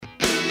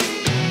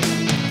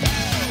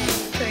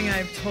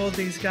I've told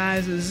these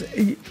guys is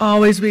you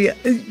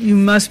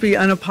must be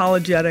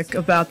unapologetic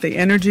about the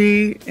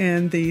energy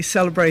and the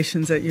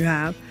celebrations that you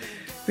have,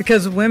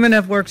 because women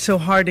have worked so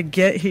hard to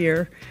get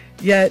here,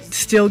 yet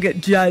still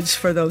get judged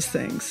for those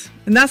things.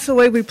 And that's the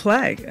way we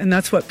play, and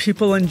that's what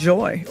people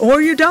enjoy.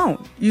 Or you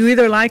don't. You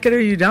either like it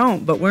or you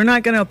don't, but we're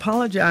not going to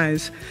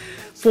apologize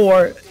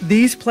for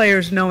these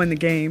players knowing the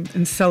game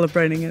and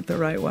celebrating it the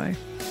right way.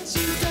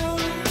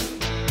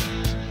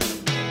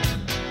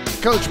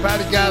 Coach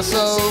Patty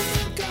Gasso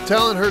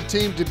telling her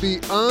team to be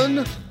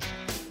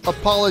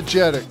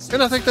unapologetic.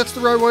 And I think that's the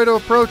right way to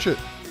approach it.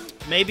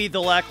 Maybe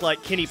they'll act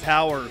like Kenny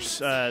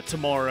Powers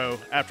tomorrow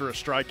after a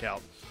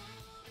strikeout.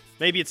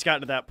 Maybe it's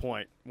gotten to that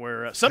point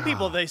where some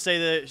people, they say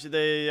that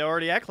they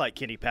already act like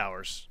Kenny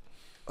Powers.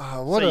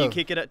 You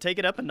take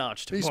it up a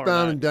notch tomorrow He's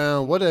bound and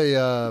down.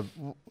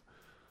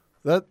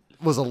 That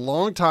was a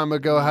long time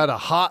ago. Had a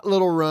hot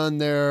little run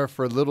there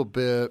for a little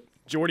bit.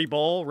 Jordy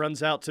Ball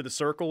runs out to the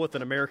circle with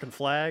an American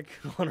flag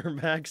on her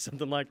back,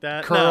 something like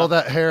that. Curl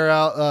that hair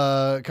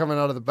out, coming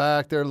out of the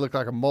back there, look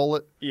like a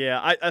mullet. Yeah,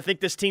 I think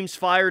this team's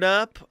fired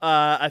up.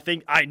 I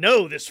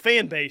know this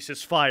fan base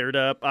is fired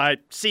up.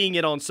 Seeing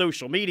it on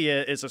social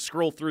media as I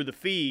scroll through the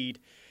feed.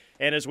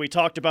 And as we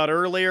talked about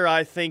earlier,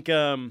 I think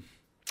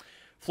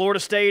Florida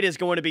State is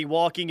going to be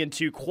walking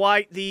into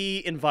quite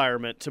the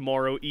environment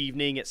tomorrow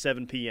evening at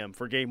 7 p.m.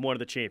 for Game 1 of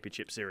the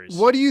championship series.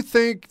 What do you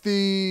think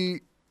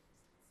the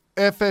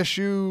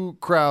FSU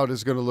crowd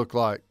is going to look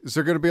like? Is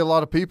there going to be a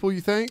lot of people,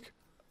 you think?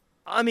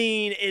 I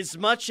mean, as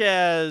much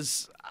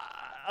as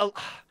I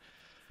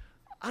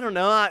don't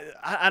know.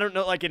 I don't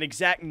know like an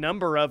exact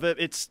number of it.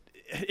 It's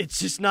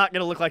just not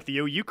going to look like the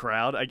OU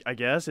crowd, I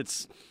guess.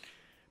 It's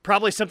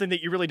probably something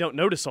that you really don't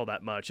notice all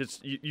that much. It's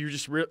you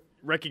just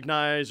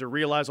recognize or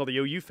realize all the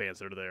OU fans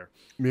that are there.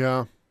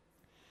 Yeah.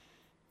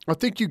 I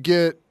think you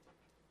get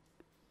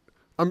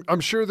I'm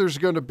sure there's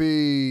going to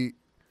be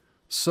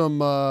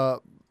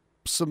some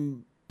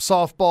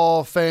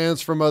softball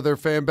fans from other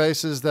fan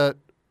bases that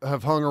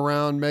have hung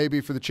around maybe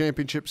for the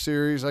championship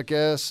series, I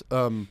guess.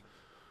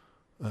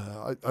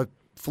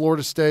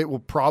 Florida State will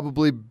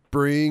probably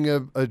bring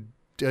a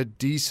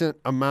decent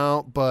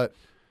amount, but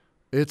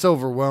it's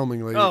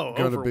overwhelmingly going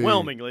to be.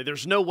 Overwhelmingly.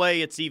 There's no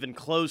way it's even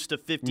close to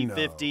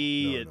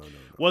 50-50. It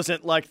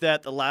wasn't like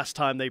that the last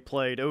time they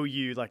played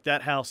OU. Like,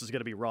 that house is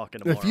going to be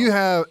rocking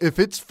tomorrow. If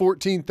it's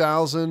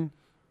 14,000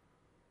 –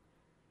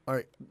 all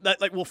right.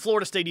 Will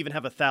Florida State even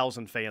have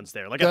 1,000 fans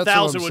there? Like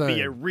 1,000 would be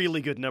a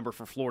really good number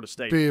for Florida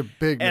State. Be a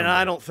big number. And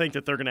I don't think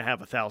that they're going to have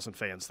 1,000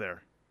 fans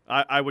there.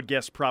 I would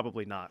guess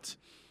probably not.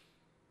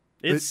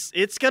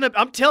 It's going to –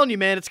 I'm telling you,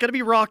 man, it's going to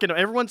be rocking.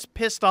 Everyone's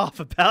pissed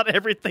off about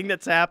everything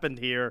that's happened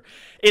here.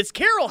 It's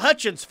Carol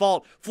Hutchins'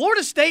 fault.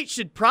 Florida State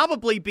should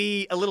probably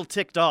be a little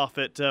ticked off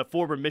at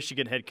former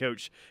Michigan head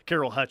coach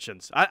Carol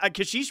Hutchins.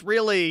 Because she's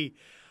really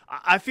 –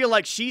 I feel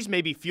like she's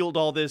maybe fueled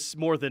all this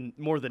more than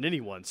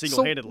anyone,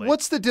 single-handedly. So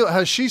what's the deal?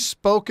 Has she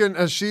spoken?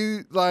 Has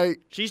she, like...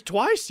 She's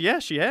twice. Yeah,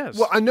 she has.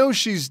 Well, I know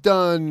she's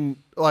done,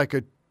 like,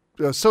 a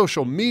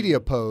social media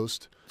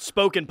post.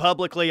 Spoken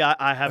publicly?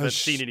 I haven't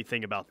seen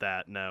anything about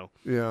that, no.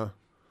 Yeah.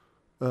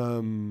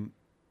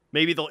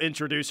 Maybe they'll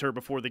introduce her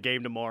before the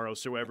game tomorrow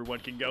so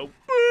everyone can go,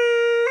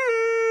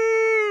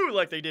 boo,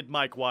 like they did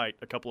Mike White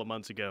a couple of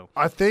months ago.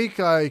 I think,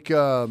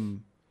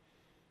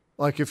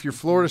 like if you're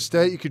Florida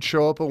State, you could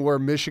show up and wear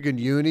Michigan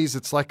unis.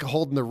 It's like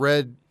holding the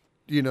red,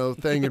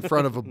 thing in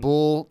front of a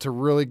bull to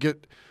really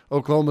get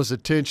Oklahoma's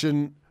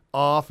attention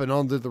off and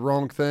onto the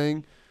wrong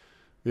thing.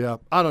 Yeah,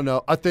 I don't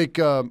know. I think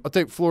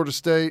Florida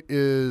State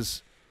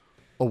is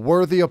a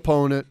worthy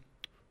opponent.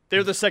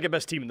 They're the second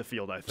best team in the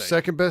field, I think.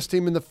 Second best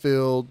team in the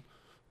field.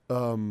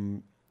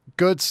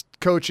 Good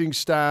coaching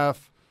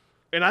staff.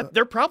 And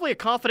they're probably a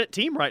confident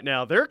team right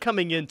now. They're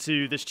coming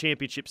into this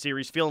championship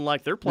series feeling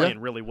like they're playing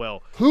really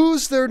well.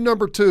 Who's their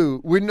number two?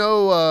 We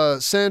know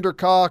Sander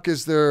Koch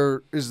is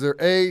their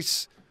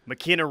ace.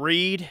 McKenna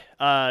Reed,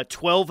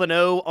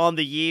 12-0 on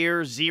the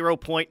year,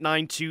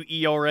 0.92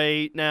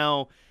 ERA.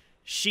 Now,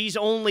 she's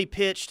only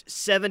pitched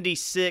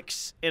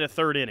 76 in a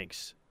third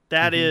innings.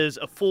 That is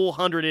a full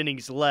 100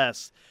 innings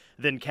less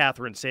than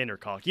Catherine Sander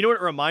Koch. You know what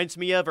it reminds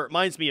me of? It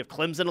reminds me of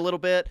Clemson a little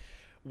bit.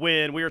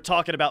 When we were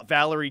talking about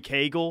Valerie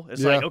Cagle,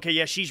 it's like, okay,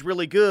 yeah, she's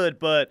really good,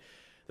 but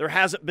there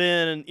hasn't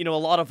been, a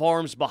lot of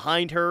arms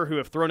behind her who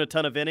have thrown a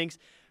ton of innings.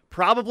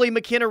 Probably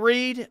McKenna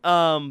Reed,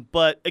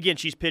 but again,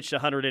 she's pitched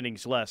 100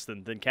 innings less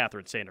than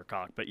Catherine Sander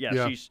Koch. But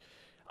yeah. she's.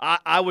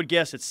 I would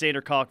guess it's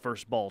Sander Koch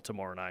versus Ball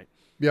tomorrow night.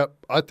 Yep,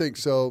 I think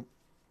so.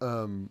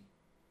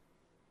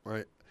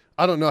 Right.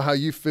 I don't know how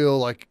you feel.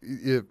 Like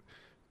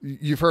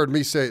you've heard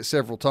me say it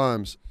several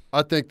times.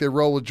 I think they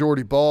roll with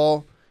Jordy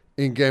Ball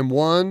in Game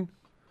 1.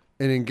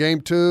 And in Game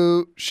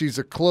 2, she's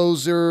a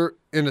closer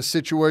in a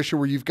situation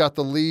where you've got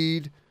the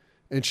lead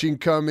and she can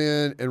come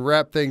in and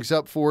wrap things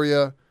up for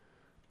you.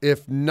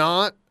 If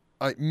not,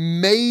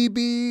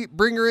 maybe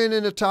bring her in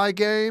a tie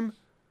game.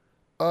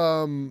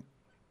 But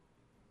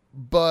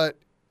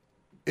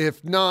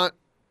if not,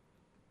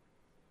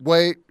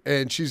 wait,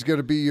 and she's going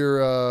to be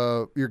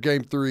your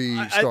game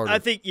 3 starter.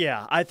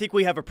 I think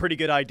we have a pretty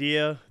good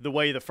idea the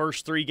way the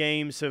first 3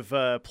 games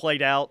have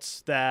played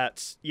out.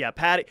 That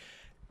Patty.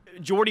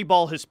 Jordy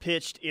Ball has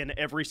pitched in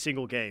every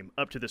single game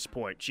up to this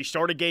point. She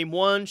started game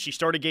 1, she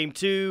started game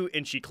 2,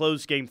 and she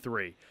closed game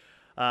 3.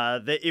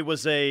 It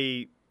was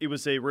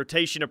a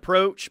rotation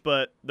approach,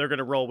 but they're going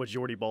to roll with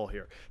Jordy Ball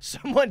here.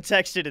 Someone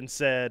texted and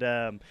said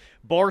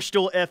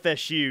Barstool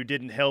FSU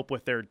didn't help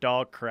with their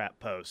dog crap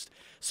post.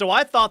 So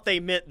I thought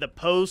they meant the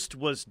post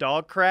was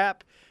dog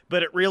crap,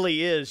 but it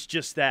really is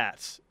just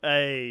that,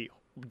 a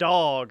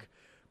dog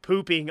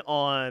pooping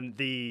on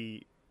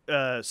the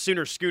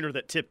Sooner schooner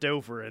that tipped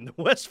over in the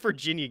West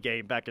Virginia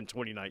game back in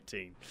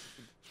 2019.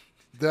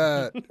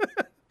 That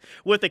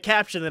with a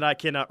caption that I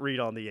cannot read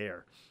on the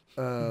air.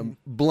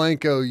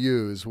 Blank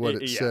OU is what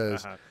it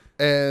says. Uh-huh.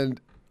 And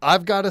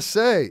I've got to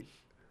say,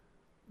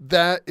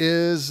 that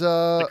is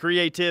the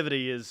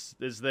creativity is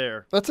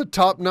there. That's a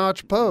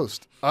top-notch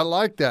post. I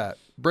like that.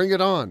 Bring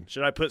it on.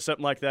 Should I put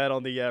something like that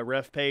on the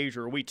ref page,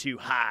 or are we too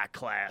high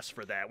class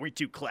for that? We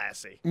too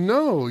classy.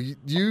 No,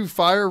 you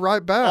fire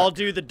right back. I'll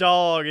do the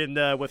dog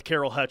and with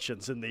Carol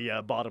Hutchins in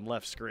the bottom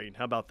left screen.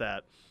 How about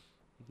that?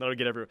 That'll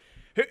get everyone.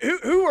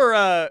 Who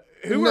are?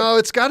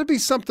 It's got to be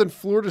something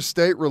Florida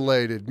State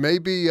related.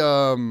 Maybe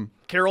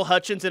Carol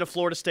Hutchins in a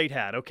Florida State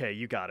hat. Okay,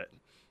 you got it.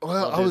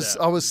 Well,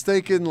 I was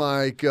thinking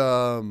like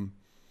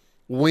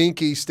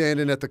Winky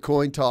standing at the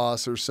coin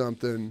toss or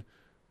something.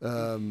 I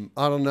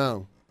don't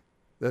know.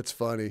 That's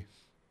funny.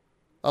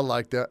 I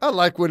like that. I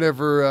like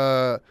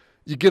whenever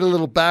you get a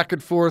little back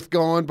and forth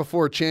going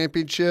before a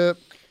championship.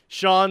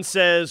 Sean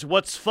says,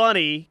 what's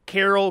funny,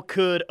 Carol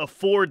could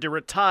afford to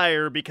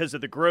retire because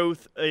of the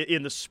growth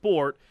in the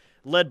sport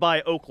led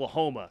by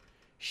Oklahoma.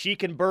 She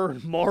can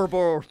burn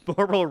Marlboro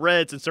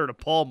Reds instead of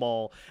Pall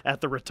Mall at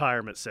the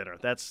retirement center.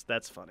 That's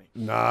funny.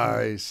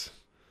 Nice.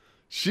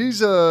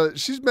 She's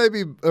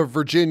maybe a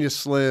Virginia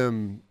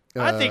Slim.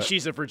 I think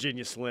she's a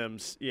Virginia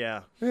Slims.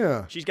 Yeah.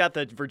 Yeah. She's got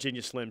the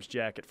Virginia Slims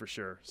jacket for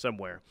sure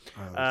somewhere.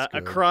 Oh,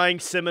 a crying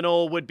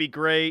Seminole would be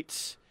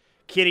great.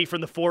 Kenny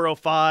from the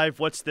 405.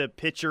 What's the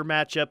pitcher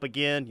matchup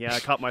again? Yeah, I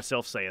caught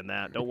myself saying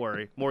that. Don't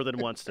worry. More than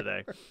once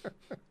today.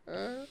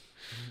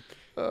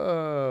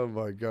 Oh,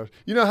 my gosh.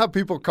 You know how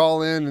people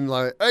call in and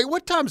like, hey,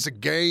 what time's the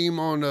game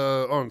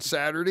on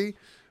Saturday?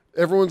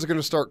 Everyone's going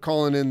to start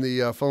calling in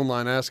the phone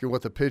line asking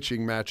what the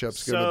pitching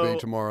matchup's going to be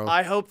tomorrow.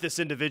 I hope this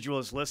individual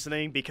is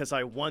listening because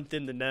I want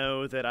them to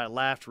know that I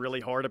laughed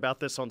really hard about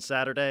this on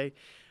Saturday.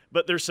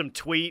 But there's some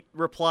tweet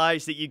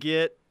replies that you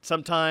get.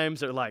 Sometimes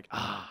they're like,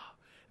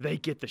 they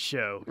get the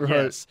show. Right.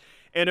 Yes.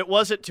 And it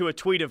wasn't to a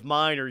tweet of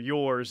mine or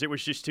yours. It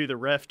was just to the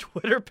ref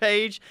Twitter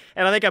page.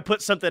 And I think I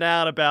put something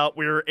out about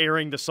we were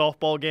airing the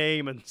softball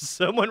game, and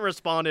someone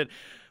responded,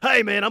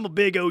 hey, man, I'm a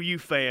big OU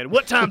fan.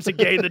 What time's the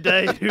game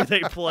today? Do they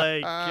play?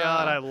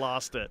 God, I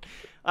lost it.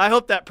 I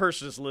hope that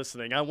person is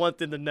listening. I want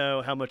them to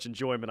know how much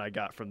enjoyment I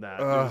got from that.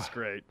 It was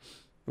great.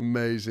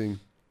 Amazing.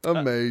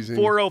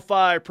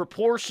 405,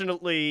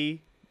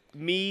 proportionately,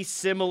 me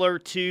similar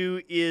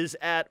to is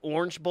at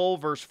Orange Bowl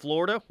versus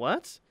Florida.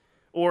 What?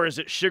 Or is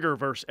it Sugar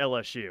versus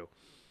LSU?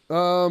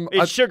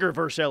 It's Sugar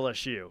versus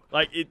LSU.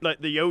 Like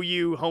the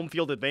OU home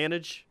field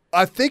advantage?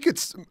 I think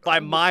it's –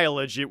 by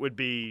mileage, it would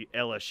be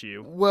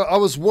LSU. Well, I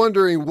was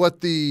wondering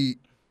what the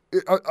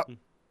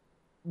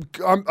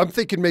I'm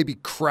thinking maybe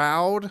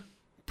crowd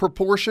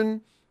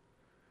proportion.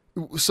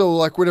 So,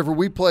 like, whenever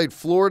we played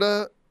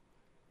Florida,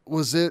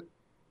 was it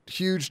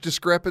huge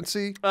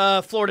discrepancy?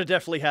 Florida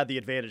definitely had the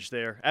advantage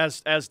there,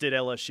 as did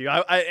LSU.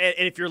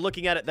 And if you're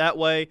looking at it that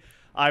way,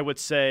 I would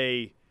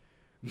say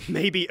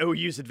maybe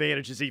OU's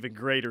advantage is even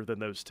greater than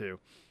those two.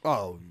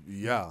 Oh,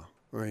 yeah.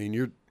 I mean,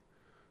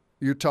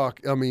 you're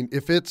talking. I mean,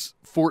 if it's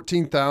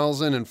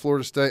 14,000 and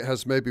Florida State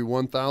has maybe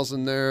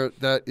 1,000 there,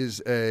 that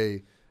is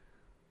a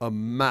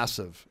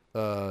massive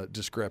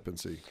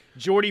discrepancy.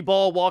 Jordy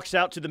Ball walks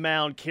out to the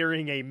mound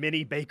carrying a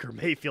mini Baker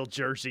Mayfield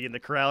jersey, and the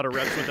crowd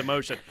erupts with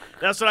emotion.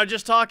 That's what I'm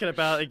just talking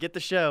about. They get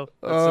the show.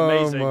 That's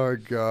amazing. Oh my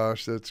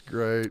gosh, that's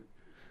great.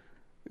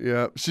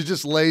 Yeah, she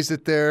just lays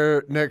it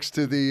there next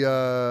to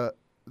the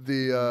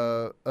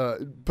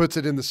puts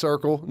it in the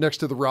circle next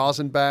to the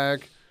rosin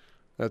bag.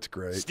 That's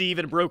great. Steve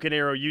in Broken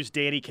Arrow, use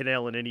Danny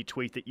Cannell in any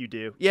tweet that you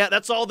do. Yeah,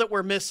 that's all that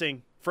we're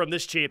missing from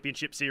this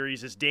championship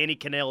series is Danny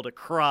Cannell to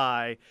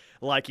cry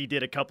like he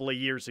did a couple of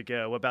years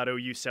ago about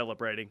OU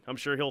celebrating. I'm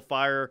sure he'll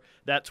fire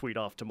that tweet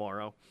off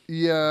tomorrow.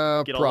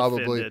 Yeah, Get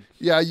probably.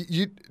 Yeah,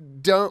 you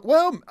don't.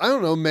 Well, I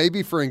don't know.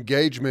 Maybe for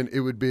engagement it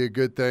would be a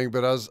good thing,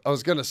 but I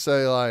was gonna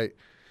say like,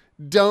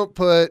 don't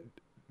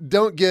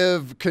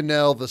give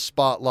Cannell the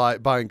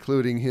spotlight by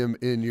including him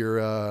in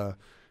your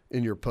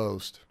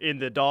post. In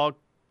the dog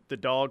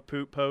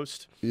poop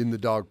post? In the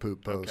dog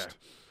poop post. Okay.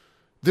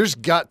 There's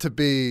got to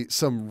be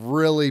some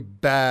really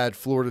bad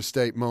Florida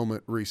State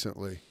moment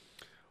recently.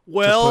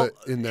 Well,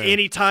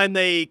 anytime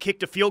they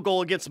kicked a field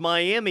goal against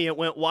Miami, it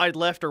went wide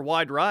left or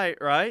wide right,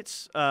 right?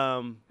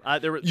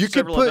 There were You could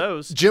several put of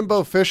those.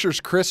 Jimbo Fisher's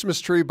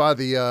Christmas tree by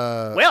the.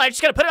 Well, I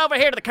just got to put it over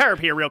here to the curb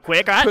here real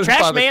quick. All right, Put it by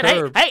trash the man.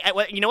 curb. Hey,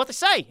 well, you know what they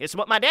say? It's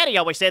what my daddy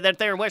always said that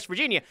there in West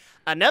Virginia.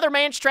 Another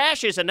man's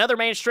trash is another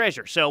man's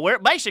treasure. So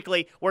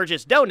we're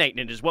just donating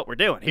it is what we're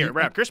doing here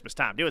around Christmas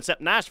time. Doing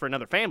something nice for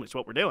another family is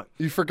what we're doing.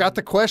 You forgot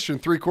the question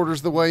 3/4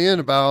 of the way in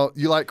about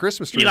you like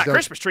Christmas trees. You like don't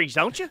Christmas trees,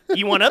 don't you?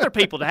 You want other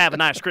people to have a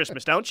nice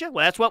Christmas, don't you?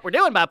 Well, that's what we're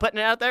doing by putting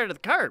it out there to the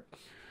curb.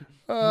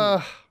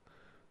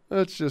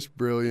 That's just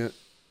brilliant.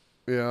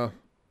 Yeah.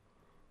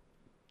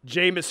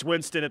 Jameis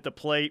Winston at the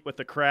plate with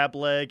the crab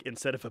leg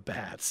instead of a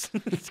bats.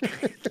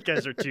 You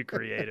guys are too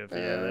creative.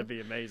 Yeah, that'd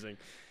be amazing.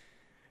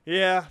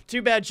 Yeah,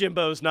 too bad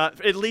Jimbo's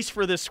not, at least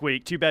for this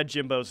week. Too bad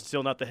Jimbo's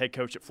still not the head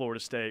coach at Florida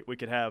State. We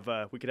could have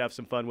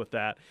some fun with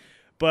that.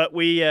 But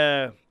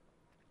I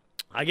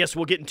guess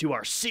we'll get into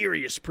our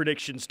serious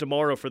predictions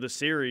tomorrow for the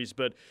series.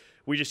 But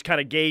we just kind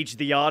of gauged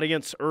the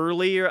audience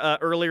earlier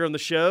in the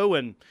show,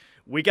 and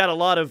we got a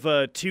lot of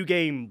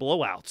 2-game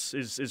blowouts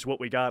is what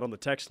we got on the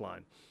text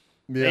line.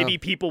 Yeah. Maybe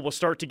people will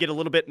start to get a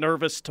little bit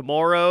nervous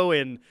tomorrow,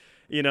 and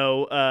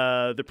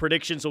the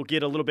predictions will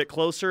get a little bit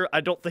closer.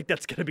 I don't think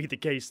that's going to be the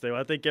case, though.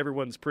 I think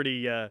everyone's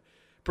pretty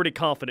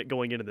confident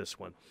going into this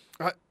one.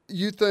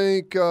 You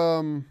think?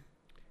 And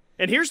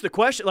here's the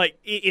question: like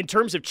in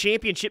terms of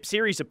championship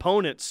series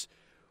opponents,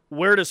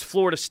 where does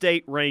Florida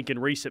State rank in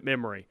recent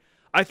memory?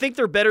 I think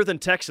they're better than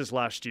Texas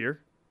last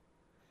year.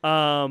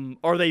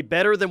 Are they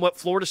better than what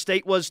Florida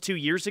State was 2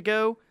 years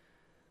ago?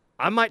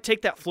 I might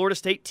take that Florida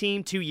State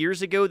team 2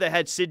 years ago that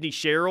had Sydney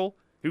Sherrill,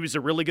 who was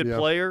a really good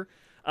player.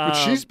 But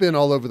she's been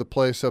all over the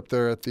place up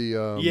there at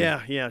the.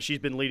 Yeah, she's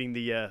been leading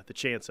the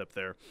chants up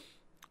there.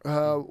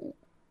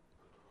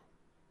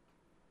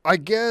 I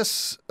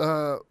guess.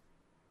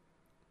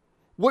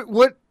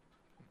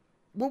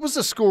 What was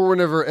the score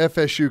whenever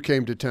FSU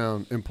came to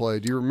town and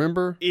played? Do you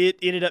remember? It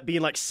ended up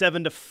being like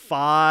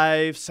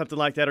 7-5, something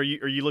like that. Are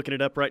you looking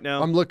it up right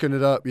now? I'm looking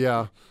it up.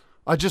 Yeah.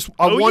 I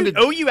wanted.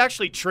 OU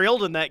actually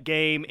trailed in that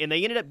game, and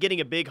they ended up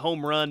getting a big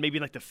home run, maybe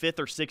like the 5th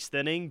or 6th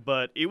inning.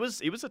 But it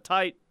was a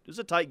tight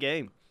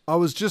game. I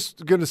was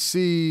just gonna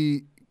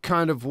see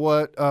kind of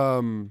what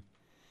I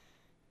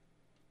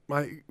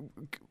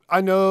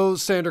know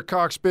Sandra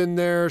Cox been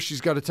there. She's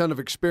got a ton of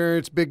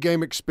experience, big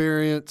game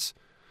experience.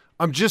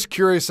 I'm just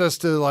curious as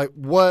to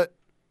what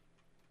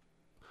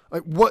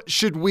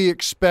should we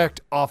expect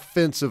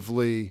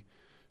offensively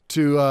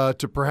to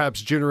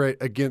perhaps generate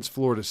against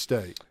Florida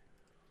State.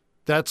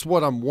 That's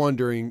what I'm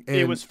wondering. And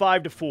it was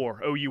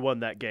 5-4. OU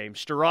won that game.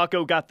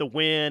 Storako got the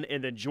win,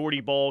 and then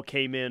Jordy Ball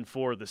came in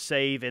for the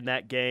save in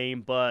that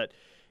game. But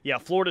yeah,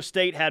 Florida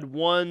State had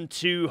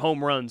 1-2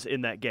 home runs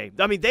in that game.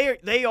 I mean, they're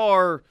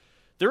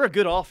a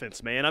good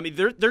offense, man. I mean,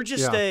 they're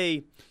just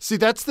See,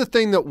 that's the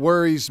thing that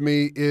worries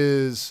me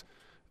is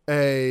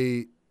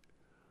a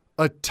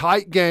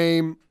tight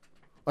game.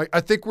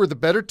 I think we're the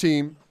better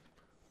team.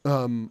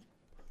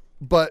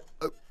 But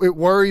it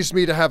worries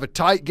me to have a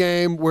tight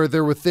game where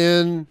they're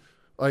within,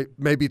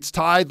 maybe it's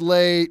tied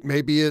late,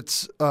 maybe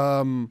it's,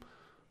 you've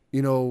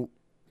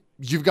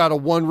got a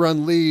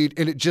 1-run lead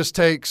and it just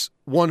takes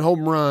one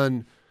home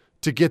run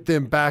to get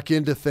them back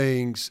into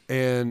things,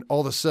 and all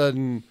of a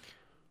sudden,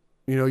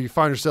 you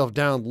find yourself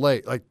down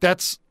late.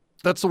 That's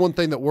the one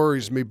thing that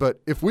worries me.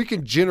 But if we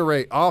can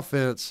generate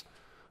offense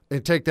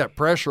and take that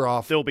pressure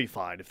off, they'll be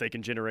fine if they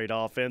can generate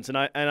offense, and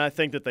I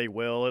think that they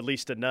will, at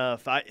least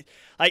enough.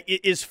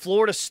 Is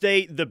Florida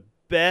State the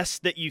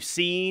best that you've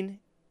seen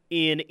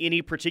in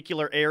any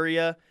particular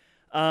area?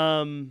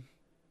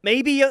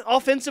 Maybe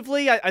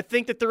offensively, I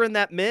think that they're in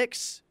that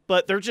mix,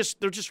 but they're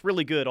just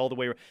really good all the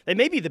way around. They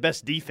may be the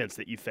best defense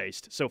that you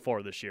faced so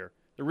far this year.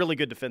 They're really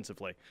good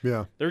defensively.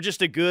 Yeah, they're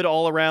just a good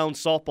all-around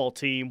softball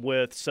team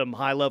with some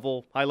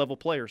high-level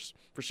players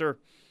for sure.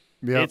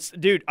 Yeah.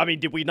 Dude, I mean,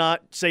 did we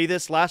not say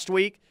this last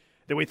week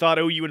that we thought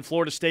OU and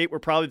Florida State were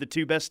probably the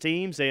two best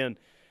teams? And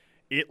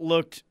it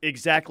looked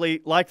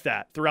exactly like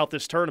that throughout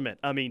this tournament.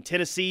 I mean,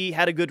 Tennessee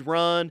had a good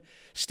run.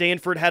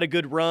 Stanford had a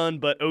good run,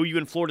 but OU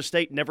and Florida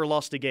State never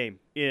lost a game,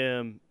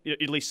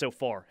 at least so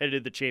far, headed to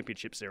the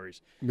championship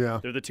series. Yeah.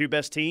 They're the two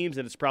best teams,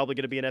 and it's probably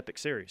going to be an epic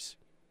series.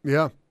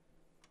 Yeah.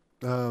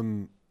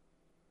 They're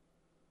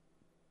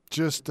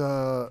just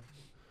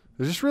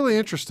really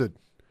interested.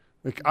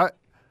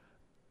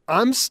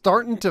 I'm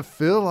starting to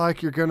feel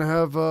like you're going to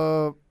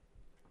have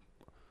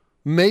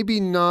maybe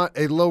not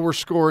a lower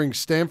scoring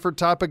Stanford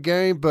type of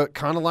game, but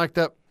kind of like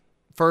that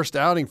first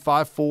outing,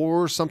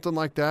 5-4, something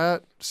like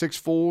that,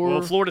 6-4.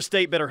 Well, Florida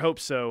State better hope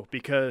so,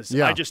 because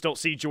I just don't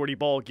see Jordy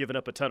Ball giving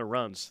up a ton of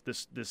runs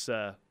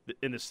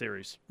in this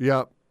series.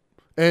 Yeah.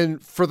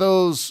 And for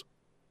those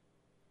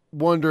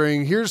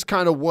wondering, here's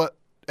kind of what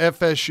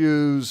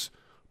FSU's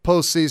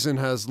postseason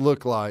has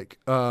looked like.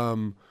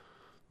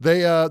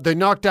 They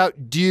knocked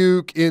out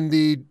Duke in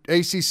the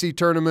ACC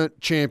tournament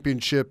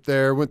championship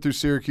there, went through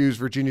Syracuse,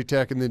 Virginia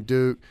Tech, and then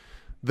Duke.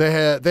 They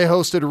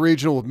hosted a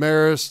regional with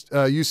Marist,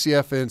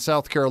 UCF, and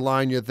South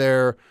Carolina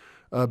there.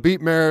 Beat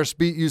Marist,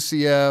 beat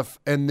UCF,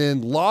 and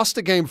then lost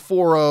a game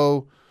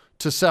 4-0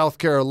 to South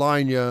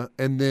Carolina,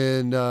 and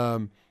then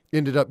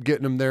ended up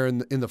getting them there in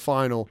the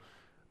final.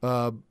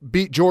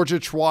 Beat Georgia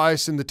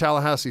twice in the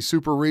Tallahassee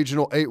Super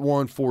Regional,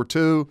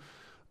 8-1,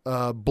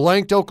 4-2.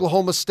 Blanked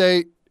Oklahoma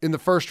State in the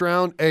first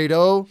round,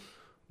 8-0.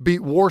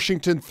 Beat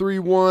Washington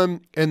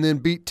 3-1, and then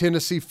beat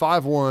Tennessee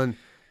 5-1.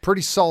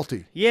 Pretty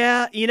salty.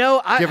 Yeah,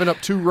 giving up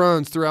 2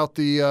 runs throughout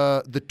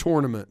the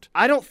tournament.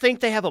 I don't think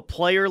they have a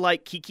player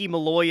like Kiki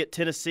Malloy at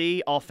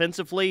Tennessee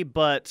offensively,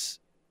 but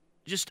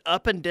just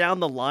up and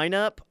down the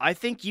lineup, I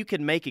think you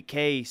can make a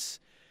case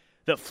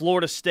that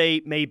Florida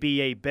State may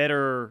be a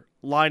better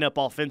lineup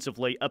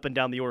offensively up and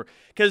down the order.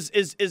 Because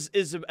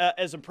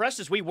as impressed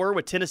as we were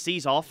with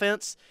Tennessee's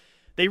offense,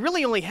 they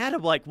really only had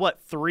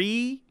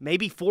 3,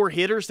 maybe 4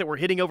 hitters that were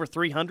hitting over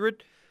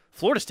 300.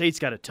 Florida State's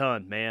got a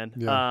ton, man.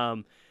 Yeah.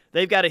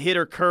 They've got a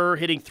hitter, Kerr,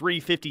 hitting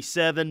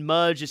 357.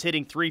 Mudge is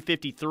hitting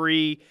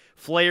 353.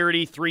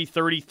 Flaherty,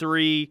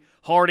 333.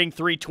 Harding,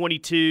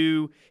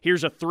 322.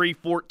 Here's a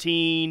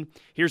 314.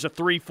 Here's a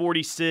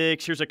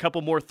 346. Here's a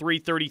couple more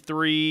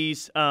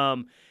 333s.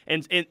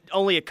 And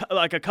only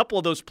a couple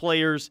of those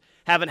players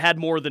haven't had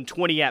more than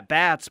 20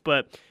 at-bats,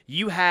 but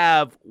you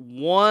have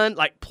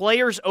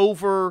players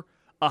over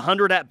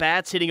 100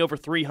 at-bats hitting over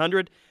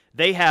 300.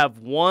 They have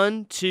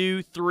 1,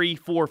 2, 3,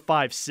 4,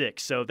 5,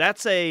 6. So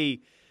that's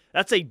a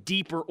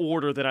deeper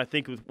order than I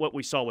think with what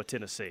we saw with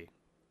Tennessee.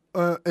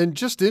 And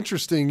just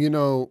interesting,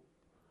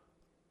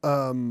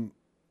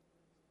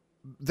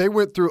 they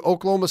went through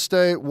Oklahoma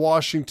State,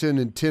 Washington,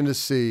 and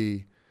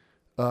Tennessee,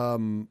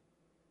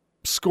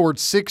 scored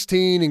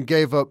 16 and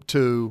gave up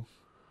 2.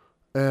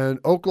 And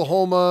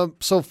Oklahoma,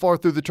 so far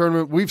through the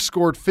tournament, we've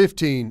scored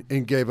 15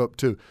 and gave up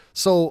 2.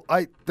 So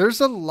there's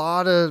a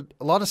lot of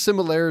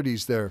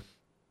similarities there.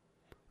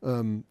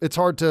 It's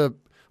hard to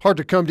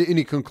come to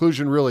any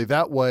conclusion really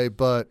that way,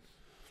 but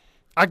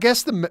I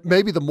guess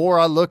maybe the more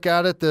I look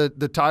at it,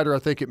 the tighter I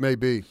think it may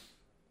be.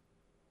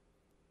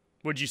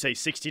 Would you say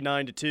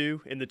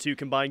 69-2 in the 2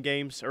 combined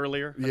games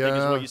earlier? I think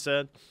is what you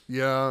said.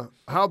 Yeah.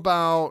 How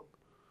about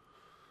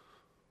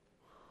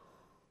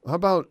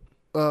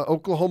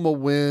Oklahoma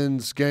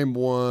wins game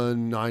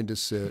 1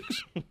 9-6?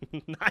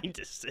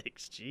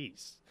 9-6,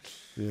 jeez.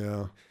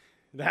 Yeah.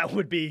 That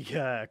would be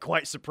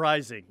quite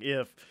surprising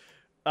if.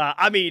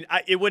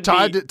 It would be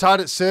tied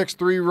at 6,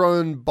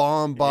 3-run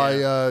bomb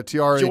by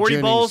Tiara Jordy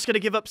Jennings. Ball's going to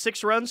give up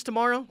 6 runs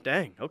tomorrow.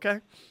 Dang. Okay.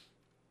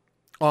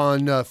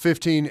 On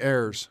 15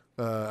 errors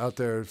out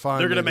there.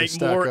 They're going to make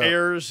more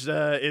errors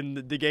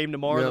in the game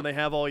tomorrow than they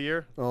have all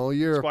year. All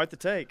year. It's quite the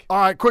take. All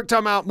right, quick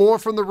timeout. More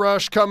from the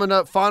Rush coming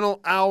up.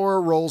 Final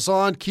hour rolls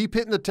on. Keep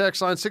hitting the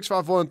text line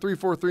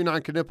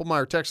 651-3439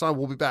 Knippelmeyer text line.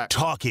 We'll be back.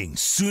 Talking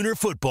Sooner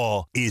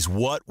football is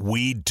what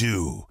we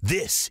do.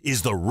 This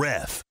is The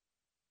Ref.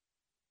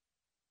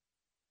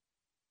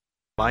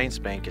 Alliance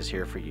Bank is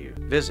here for you.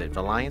 Visit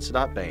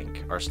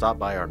alliance.bank or stop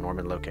by our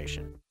Norman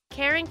location.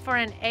 Caring for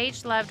an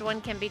aged loved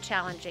one can be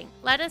challenging.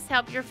 Let us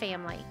help your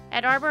family.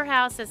 At Arbor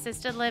House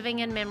Assisted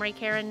Living and Memory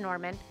Care in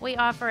Norman, we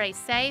offer a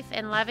safe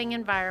and loving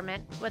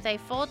environment with a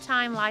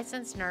full-time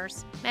licensed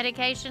nurse,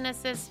 medication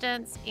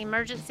assistance,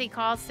 emergency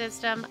call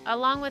system,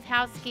 along with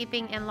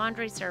housekeeping and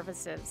laundry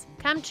services.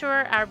 Come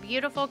tour our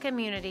beautiful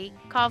community.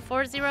 Call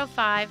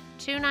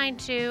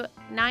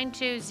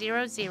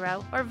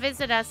 405-292-9200 or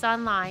visit us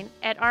online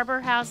at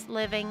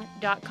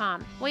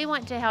arborhouseliving.com. We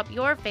want to help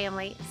your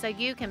family so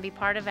you can be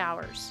part of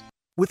ours.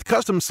 With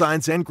custom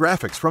signs and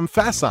graphics from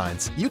Fast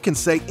Signs, you can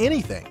say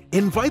anything.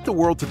 Invite the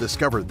world to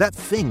discover that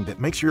thing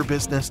that makes your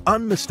business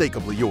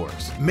unmistakably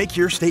yours. Make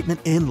your statement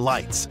in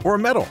lights or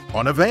metal,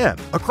 on a van,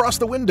 across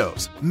the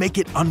windows. Make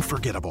it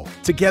unforgettable.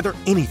 Together,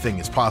 anything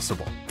is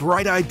possible.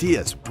 Bright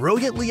ideas,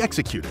 brilliantly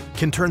executed,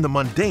 can turn the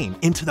mundane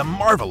into the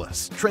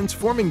marvelous.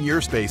 Transforming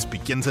your space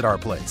begins at our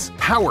place.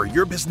 Power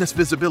your business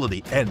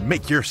visibility and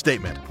make your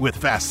statement with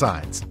Fast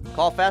Signs.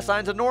 Call Fast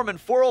Signs in Norman,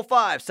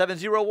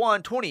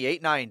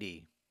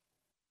 405-701-2890.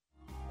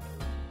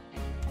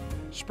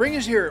 Spring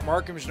is here at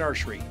Markham's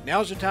Nursery.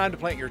 Now's the time to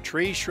plant your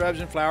trees, shrubs,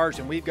 and flowers,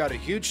 and we've got a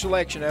huge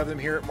selection of them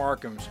here at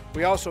Markham's.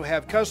 We also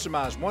have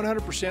customized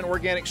 100%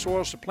 organic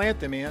soils to plant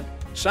them in,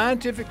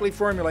 scientifically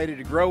formulated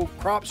to grow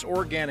crops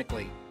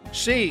organically.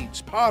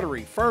 Seeds,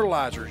 pottery,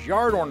 fertilizers,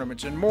 yard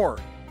ornaments, and more.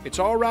 It's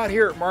all right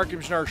here at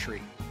Markham's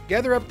Nursery.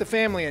 Gather up the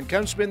family and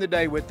come spend the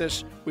day with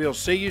us. We'll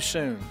see you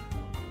soon.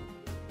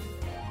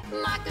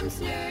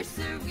 Markham's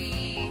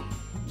Nursery,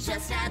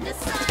 just add the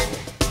sun.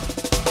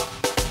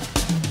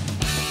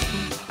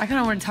 I kind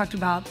of want to talk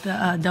about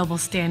the double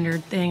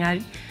standard thing.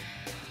 I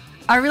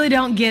really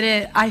don't get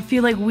it. I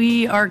feel like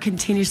we are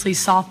continuously,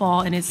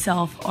 softball in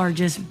itself are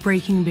just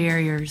breaking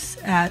barriers.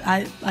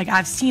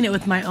 I've seen it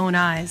with my own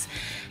eyes,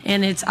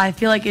 and I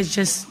feel like it's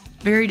just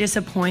very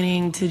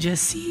disappointing to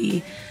just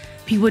see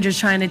people just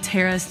trying to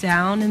tear us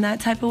down in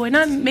that type of way.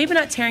 Maybe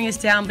not tearing us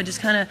down, but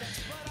just kind of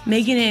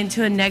making it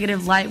into a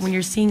negative light when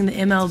you're seeing the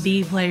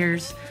MLB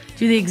players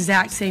do the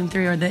exact same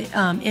thing, or the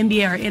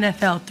NBA or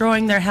NFL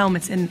throwing their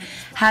helmets and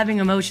having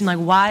emotion. Like,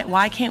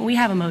 why can't we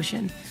have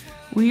emotion?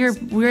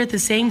 We're at the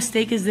same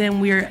stake as them.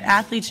 We're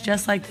athletes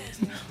just like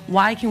them.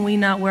 Why can we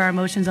not wear our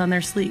emotions on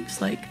their sleeves?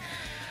 Like,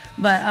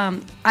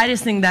 But I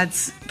just think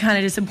that's kind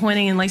of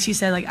disappointing. And like she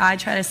said, like I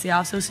try to stay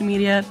off social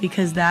media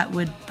because that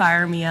would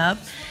fire me up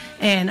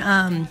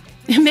and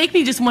make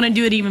me just want to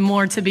do it even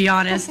more, to be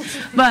honest.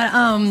 But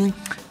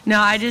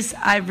no,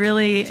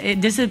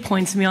 it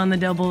disappoints me on the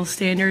double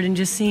standard and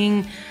just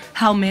seeing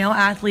how male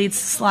athletes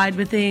slide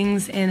with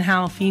things and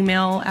how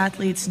female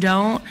athletes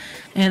don't.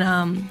 And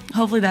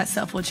hopefully that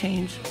stuff will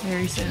change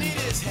very soon.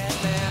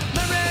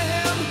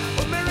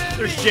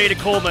 There's Jada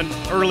Coleman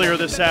earlier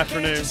this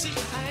afternoon.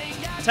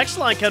 Text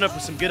line coming up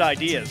with some good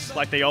ideas,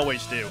 like they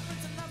always do.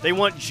 They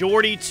want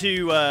Jordy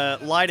to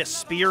light a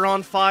spear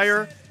on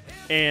fire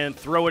and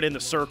throw it in the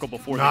circle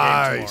before the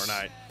game tomorrow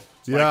night.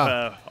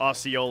 Like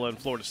Osceola and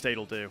Florida State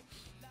will do.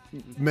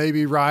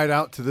 Maybe ride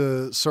out to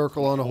the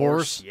circle on a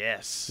horse.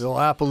 Yes. Little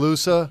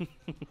Appaloosa.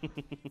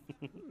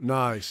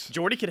 Nice.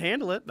 Jordy can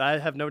handle it, I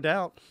have no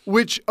doubt.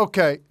 Which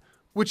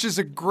is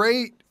a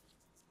great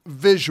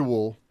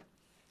visual,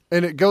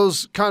 and it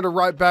goes kind of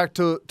right back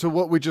to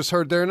what we just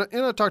heard there.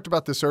 And I talked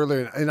about this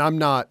earlier, and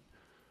I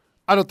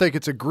don't think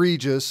it's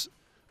egregious.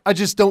 I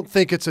just don't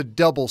think it's a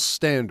double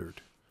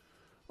standard.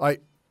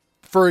 Like,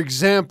 for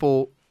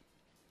example,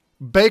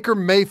 Baker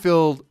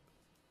Mayfield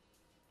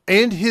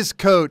and his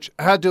coach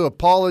had to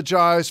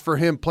apologize for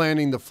him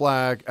planting the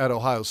flag at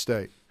Ohio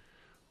State,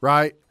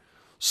 right?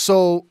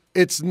 So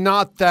it's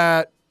not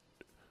that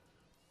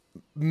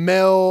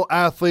male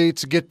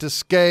athletes get to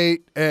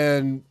skate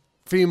and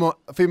female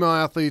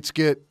athletes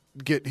get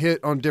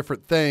hit on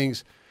different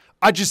things.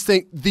 I just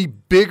think the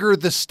bigger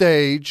the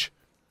stage,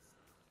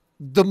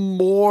 the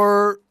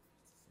more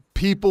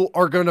people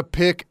are going to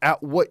pick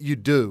at what you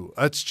do.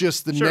 That's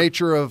just the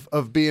nature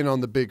of being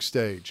on the big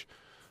stage.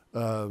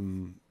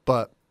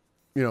 But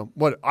you know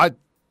what? I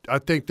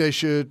think they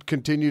should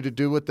continue to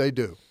do what they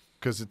do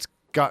because it's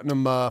gotten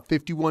them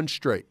 51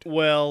 straight.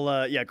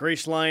 Well,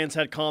 Grace Lyons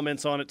had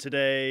comments on it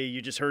today.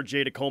 You just heard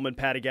Jada Coleman,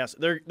 Patty Gass.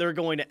 They're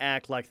going to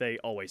act like they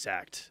always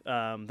act.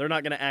 They're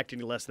not going to act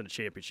any less than a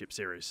championship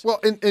series.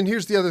 Well, and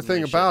here's the other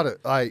thing about it.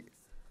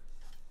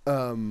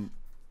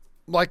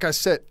 Like I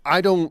said, I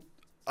don't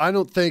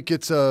think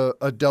it's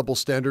a double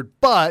standard.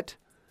 But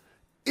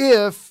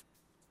if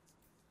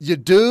you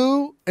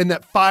do, and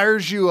that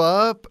fires you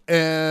up,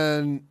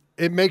 and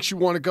it makes you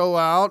want to go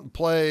out and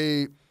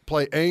play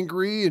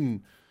angry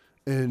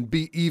and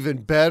be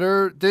even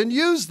better, then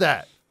use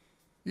that.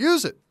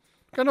 Use it.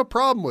 Got no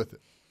problem with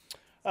it.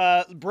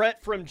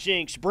 Brent from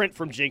Jinx,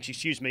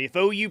 if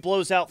OU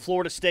blows out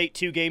Florida State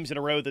 2 games in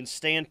a row, then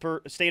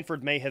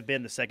Stanford may have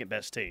been the second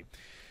best team.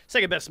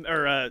 Second best,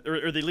 or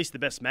at least the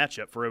best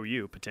matchup for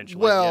OU,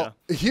 potentially. Well,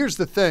 here's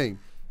the thing.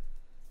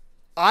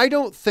 I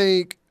don't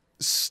think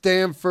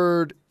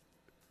Stanford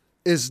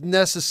is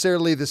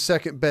necessarily the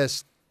second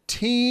best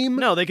team.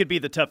 No, they could be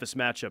the toughest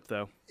matchup,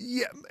 though.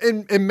 Yeah,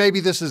 and maybe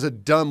this is a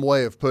dumb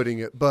way of putting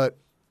it, but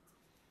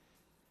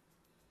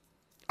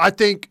I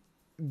think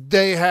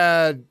they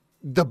had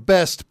the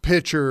best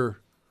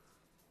pitcher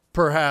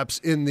perhaps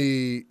in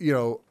the,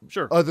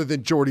 other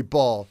than Jordy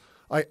Ball.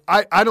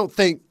 I don't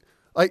think,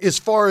 like, as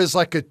far as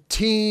like a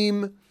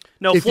team.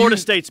 No, Florida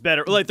State's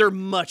better. Like, they're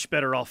much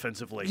better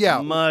offensively.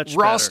 Yeah, much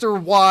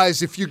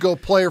roster-wise, if you go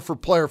player for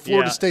player,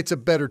 Florida State's a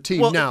better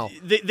team now.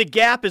 The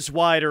gap is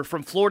wider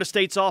from Florida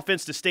State's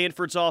offense to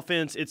Stanford's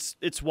offense.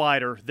 It's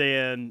wider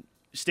than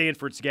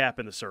Stanford's gap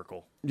in the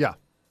circle. Yeah.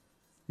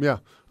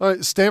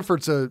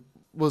 Stanford's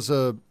was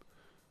a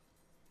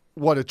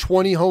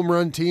 20 home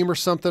run team or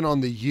something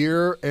on the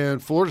year,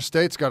 and Florida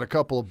State's got a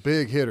couple of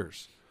big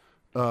hitters.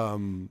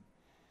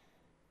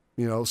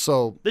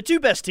 So the two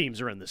best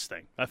teams are in this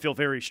thing. I feel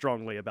very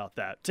strongly about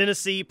that.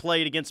 Tennessee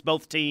played against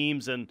both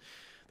teams, and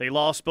they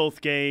lost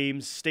both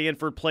games.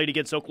 Stanford played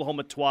against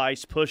Oklahoma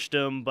twice, pushed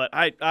them. But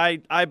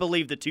I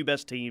believe the two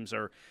best teams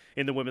are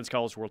in the Women's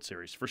College World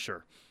Series for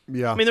sure.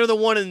 Yeah, I mean they're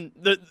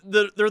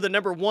the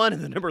number 1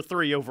 and the number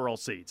 3 overall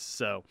seeds.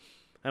 So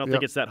I don't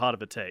think it's that hot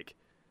of a take,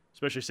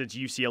 especially since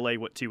UCLA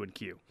went 2 in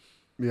Q.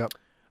 Yep,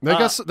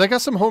 they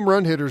got some home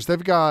run hitters.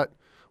 They've got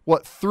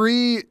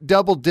 3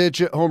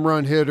 double-digit home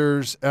run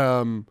hitters.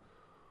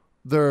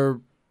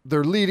 Their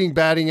leading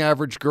batting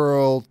average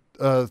girl,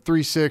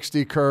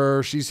 360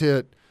 Kerr. She's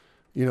hit,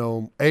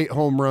 8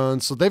 home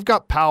runs. So they've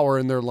got power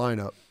in their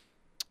lineup.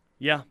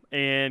 Yeah,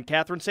 and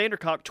Catherine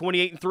Sandercock,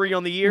 28-3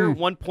 on the year,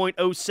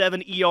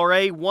 1.07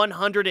 ERA,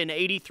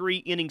 183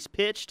 innings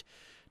pitched,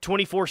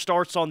 24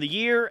 starts on the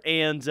year,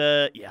 and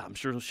I'm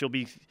sure she'll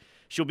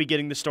be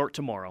getting the start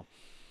tomorrow.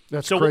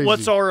 That's so crazy.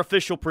 What's our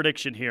official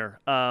prediction here?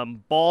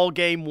 Ball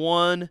game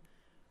 1,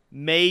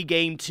 May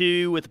game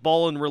 2 with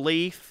Ball in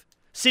relief.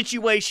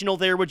 Situational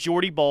there with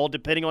Jordy Ball,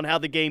 depending on how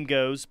the game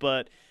goes,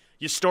 but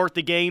you start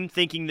the game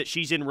thinking that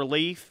she's in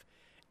relief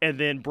and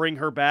then bring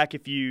her back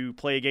if you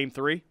play a game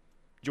 3,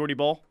 Jordy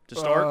Ball, to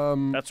start.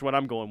 That's what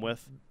I'm going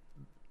with.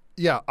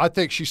 Yeah, I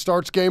think she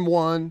starts game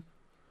 1,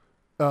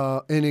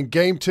 and in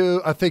game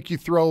 2, I think you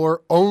throw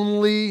her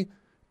only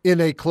in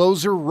a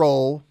closer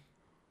role.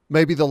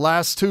 Maybe the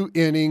last 2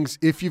 innings,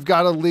 if you've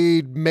got a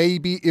lead,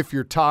 maybe if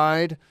you're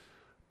tied.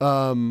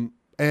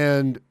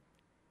 And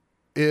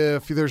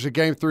if there's a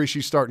game 3,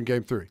 she's starting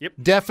game 3. Yep.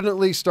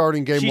 Definitely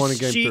starting game 1 and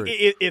game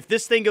 3. If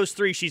this thing goes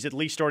 3, she's at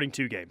least starting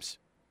 2 games.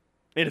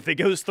 And if it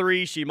goes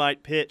 3, she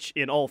might pitch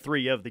in all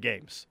 3 of the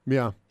games.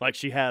 Yeah. Like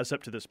she has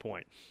up to this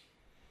point.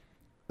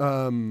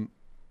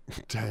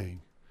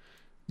 Dang.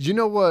 You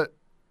know what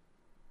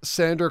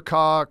Sandra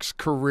Cox's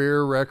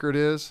career record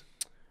is?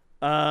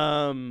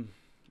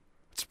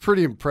 It's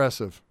pretty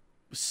impressive.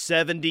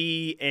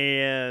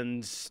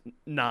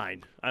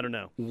 70-9. I don't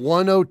know.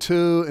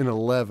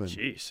 102-11.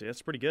 Jeez,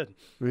 that's pretty good.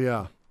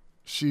 Yeah.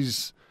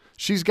 She's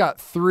got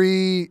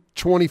 3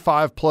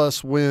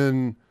 25-plus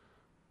win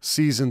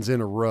seasons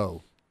in a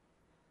row.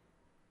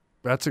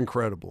 That's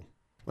incredible.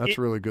 That's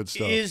really good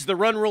stuff. Is the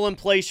run rule in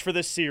place for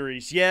this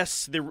series?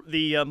 Yes,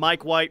 the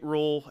Mike White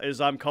rule, as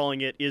I'm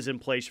calling it, is in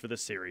place for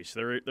this series.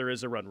 There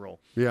is a run rule.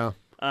 Yeah.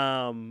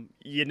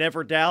 You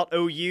never doubt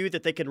OU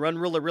that they can run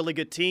rule a really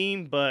good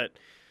team, but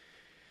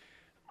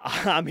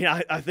I mean,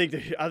 I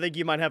think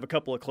you might have a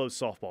couple of close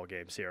softball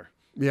games here.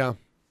 Yeah.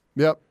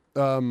 Yep.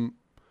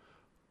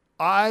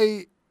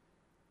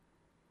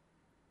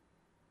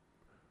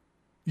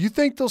 You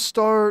think they'll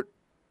start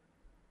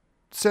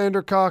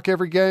Sandra Cox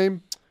every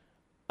game?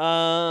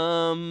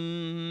 Now,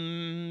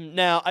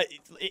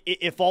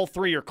 if all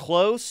 3 are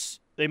close,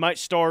 they might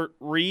start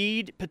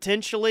Reed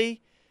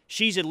potentially.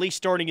 She's at least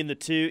starting in the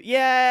 2.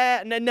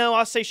 Yeah, no,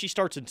 I'll say she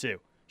starts in 2.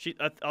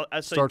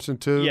 I say, starts in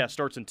 2? Yeah,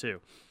 starts in 2.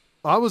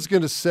 I was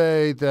going to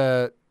say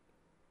that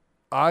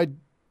I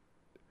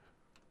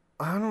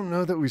don't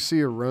know that we see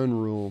a run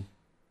rule.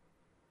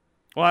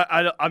 Well,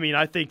 I mean,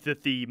 I think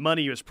that the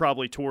money is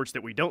probably towards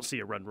that we don't see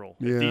a run rule.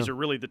 Yeah. These are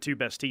really the 2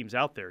 best teams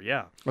out there,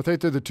 yeah. I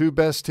think they're the 2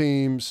 best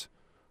teams.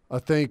 I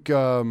think,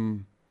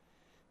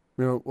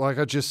 like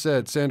I just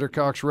said, Sandra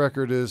Cox's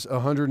record is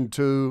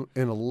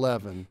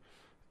 102-11.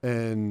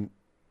 And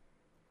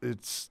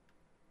it's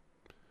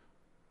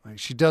like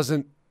she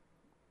doesn't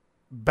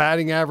 –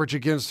 batting average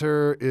against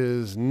her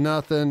is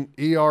nothing.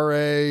 ERA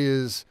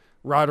is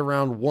right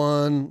around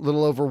 1,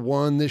 little over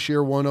 1 this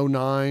year,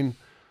 109.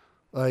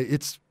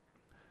 It's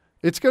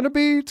gonna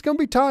be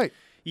tight.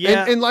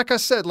 Yeah. And like I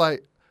said,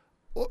 like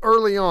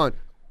early on,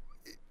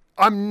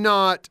 I'm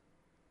not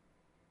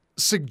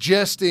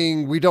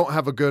suggesting we don't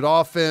have a good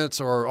offense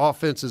or our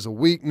offense is a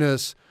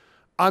weakness.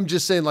 I'm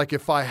just saying, like,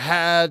 if I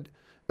have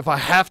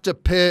to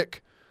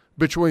pick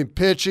between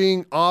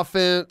pitching,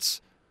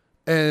 offense,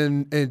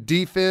 and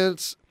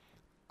defense,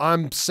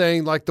 I'm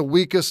saying like the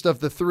weakest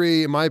of the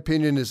 3, in my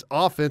opinion, is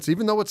offense,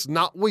 even though it's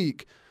not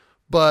weak.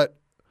 But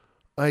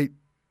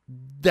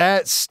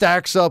that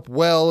stacks up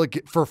well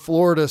for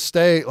Florida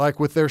State, like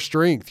with their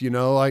strength.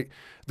 Like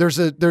there's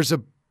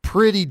a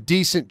pretty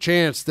decent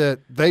chance that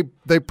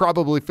they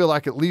probably feel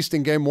like at least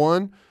in game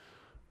 1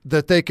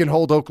 that they can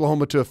hold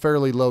Oklahoma to a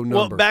fairly low number.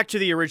 Well, back to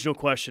the original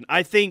question.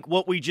 I think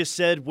what we just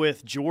said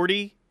with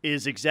Jordy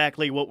is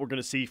exactly what we're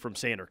going to see from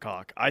Sandra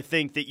Cox. I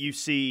think that you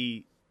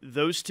see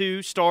those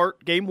 2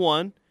 start game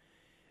 1,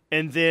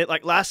 and then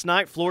like last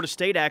night, Florida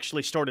State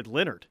actually started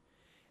Leonard,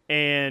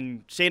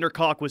 and Sandra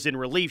Cox was in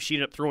relief. She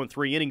ended up throwing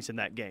 3 innings in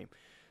that game.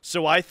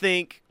 So I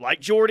think, like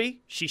Jordy,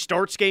 she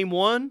starts game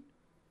 1,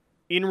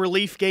 in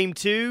relief game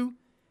 2,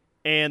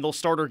 and they'll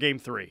start her game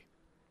 3.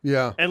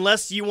 Yeah.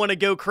 Unless you want to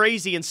go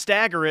crazy and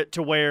stagger it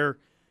to where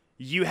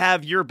you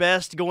have your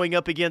best going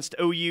up against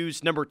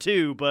OU's number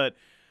 2, but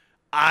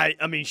I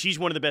mean, she's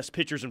one of the best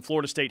pitchers in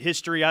Florida State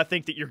history. I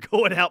think that you're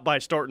going out by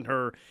starting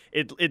her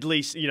at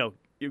least,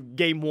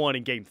 game 1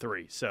 and game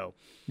 3. So,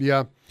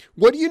 yeah.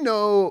 What do you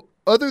know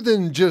other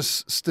than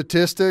just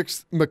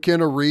statistics,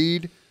 McKenna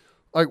Reed?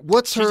 Like,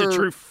 she's a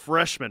true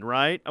freshman,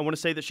 right? I want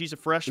to say that she's a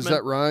freshman. Is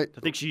that right? I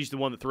think she's the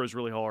one that throws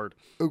really hard.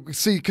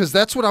 See, because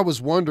that's what I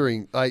was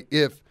wondering. Like,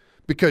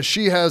 because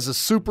she has a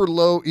super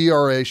low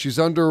ERA, she's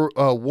under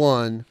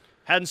 1.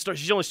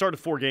 She's only started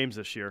 4 games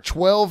this year.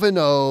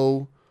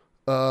 12-0.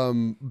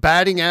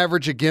 Batting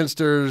average against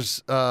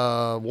her's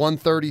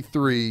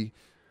 133.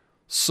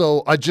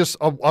 So I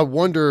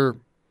wonder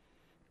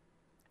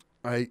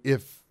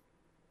if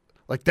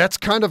like that's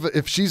kind of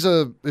if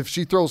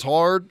she throws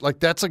hard, like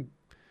that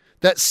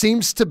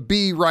seems to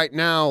be right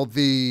now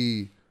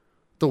the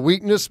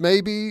weakness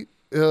maybe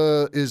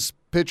is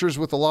pitchers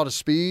with a lot of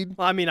speed.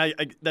 Well, I mean, I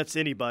that's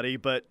anybody,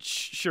 but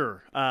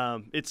sure,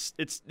 it's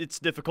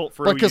difficult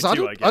for because OU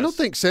too, I guess. I don't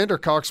think Sandra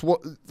Cox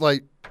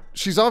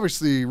she's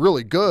obviously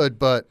really good,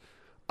 but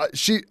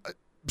she's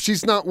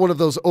not one of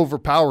those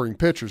overpowering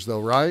pitchers,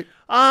 though, right?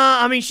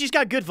 I mean, she's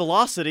got good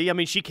velocity. I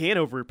mean, she can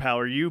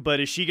overpower you, but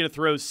is she going to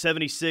throw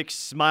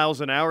 76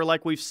 miles an hour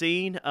like we've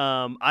seen?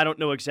 I don't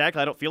know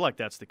exactly. I don't feel like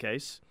that's the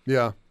case.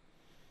 Yeah.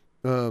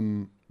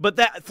 But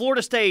that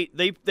Florida State,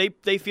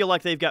 they feel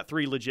like they've got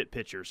 3 legit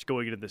pitchers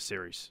going into this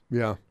series.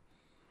 Yeah.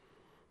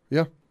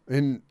 Yeah.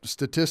 And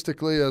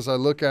statistically, as I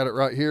look at it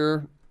right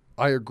here,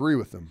 I agree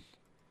with them.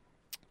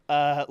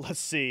 Let's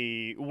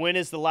see. When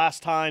is the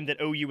last time that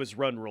OU was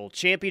run ruled?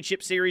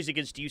 Championship series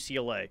against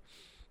UCLA.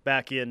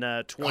 back in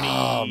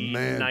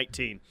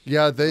 2019.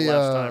 Yeah, they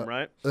last time,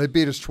 right? They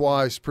beat us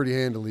twice pretty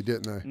handily,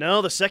 didn't they?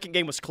 No, the second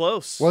game was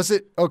close. Was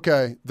it?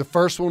 Okay. The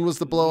first one was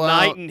the blowout.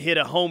 Knighton hit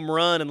a home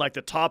run in like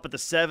the top of the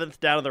 7th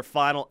down to their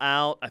final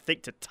out, I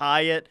think, to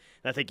tie it.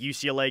 And I think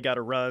UCLA got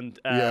a run.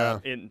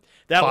 In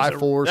that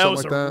 5-4, that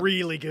was something like that.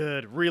 really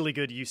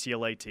good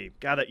UCLA team.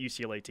 God, that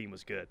UCLA team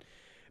was good.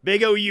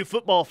 Big OU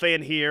football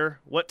fan here.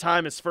 What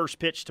time is first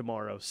pitch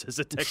tomorrow? Says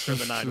a texter in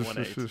the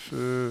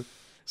 918.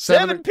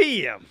 7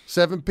 p.m.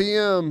 7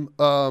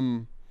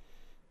 p.m.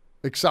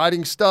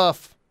 Exciting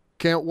stuff.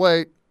 Can't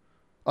wait.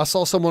 I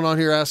saw someone on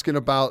here asking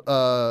about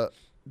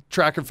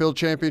track and field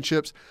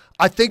championships.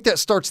 I think that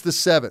starts the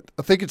 7th.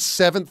 I think it's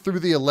 7th through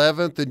the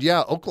 11th. And,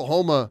 yeah,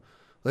 Oklahoma,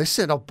 they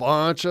sent a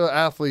bunch of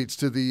athletes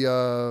to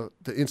the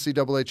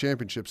NCAA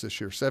championships this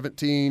year.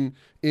 17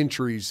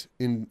 entries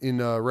in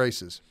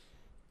races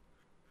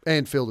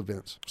and field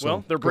events. So,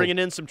 well, they're cool. bringing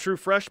in some true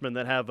freshmen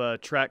that have a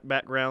track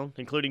background,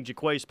 including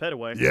Jaquays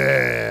Petaway.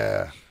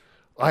 Yeah.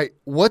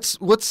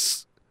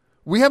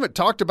 We haven't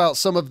talked about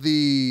some of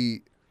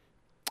the,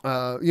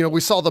 we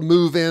saw the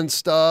move-in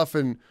stuff,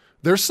 and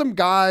there's some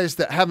guys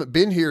that haven't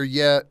been here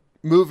yet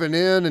moving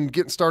in and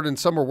getting started in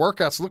summer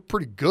workouts look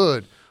pretty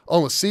good.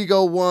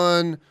 Omasego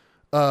won.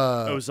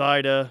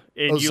 Ozida.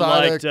 And you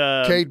Ozida,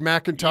 liked Cade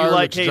McIntyre. You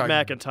like Cade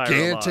McIntyre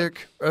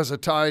gigantic as a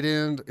tight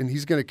end, and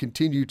he's going to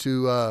continue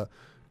to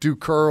do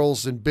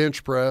curls and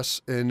bench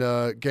press and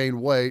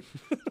gain weight.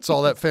 That's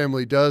all that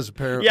family does,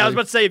 apparently. Yeah, I was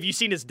about to say, have you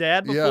seen his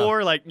dad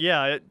before?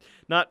 Yeah.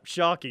 Not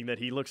shocking that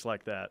he looks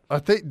like that. I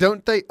think,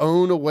 don't they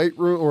own a weight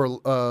room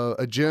or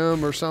a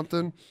gym or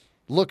something?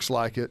 Looks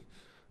like it.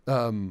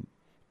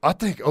 I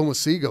think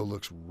Omasego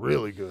looks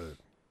really good.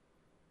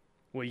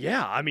 Well,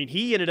 yeah. I mean,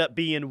 he ended up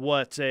being, a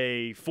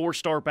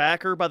 4-star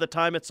backer by the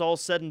time it's all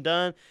said and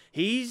done.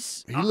 He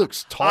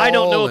looks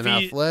tall and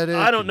athletic.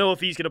 I don't know if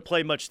he's going to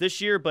play much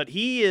this year, but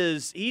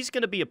he's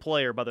going to be a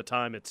player by the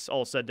time it's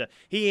all said and done.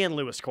 He and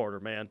Lewis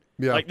Carter, man.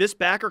 Yeah. Like this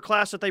backer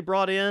class that they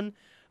brought in.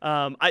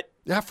 I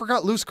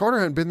forgot Lewis Carter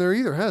hadn't been there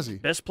either, has he?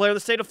 Best player of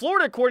the state of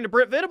Florida, according to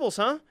Brent Venables,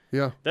 huh?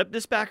 Yeah.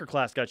 This backer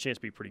class got a chance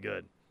to be pretty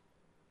good.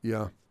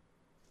 Yeah.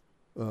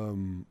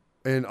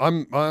 And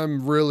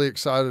I'm really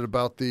excited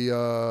about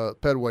the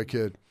Petaway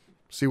kid.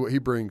 See what he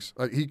brings.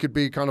 He could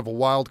be kind of a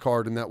wild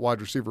card in that wide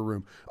receiver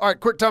room. All right,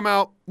 quick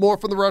timeout. More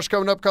from The Rush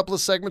coming up. Couple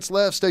of segments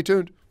left. Stay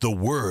tuned. The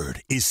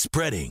word is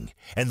spreading,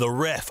 and the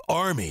Ref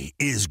Army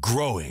is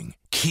growing.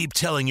 Keep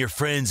telling your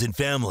friends and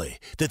family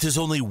that there's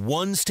only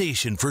one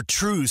station for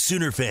true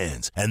Sooner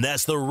fans, and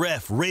that's the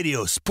Ref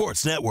Radio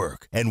Sports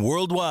Network, and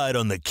worldwide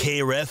on the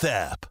KREF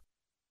app.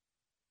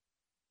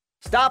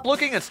 Stop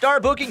looking and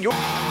start booking your...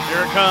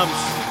 Here it comes.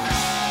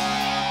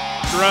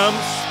 Drums.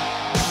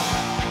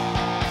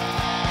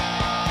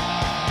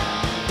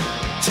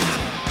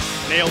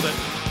 Nailed it.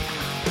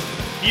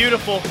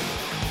 Beautiful.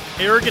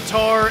 Air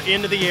guitar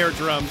into the air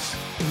drums.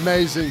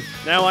 Amazing.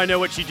 Now I know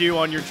what you do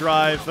on your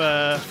drive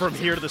from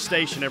here to the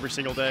station every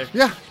single day.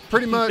 Yeah,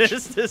 pretty much.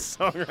 this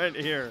song right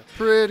here.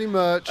 Pretty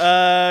much.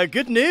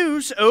 Good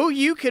news.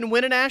 OU can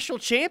win a national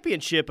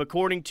championship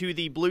according to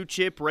the blue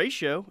chip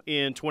ratio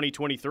in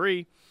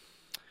 2023.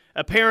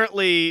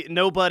 Apparently,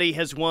 nobody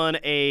has won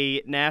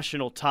a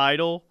national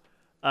title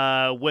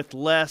with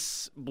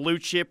less blue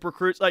chip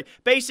recruits. Like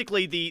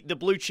basically, the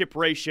blue chip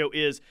ratio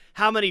is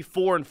how many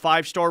 4- and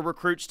 5-star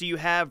recruits do you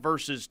have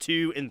versus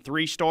 2- and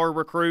 3-star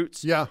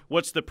recruits? Yeah.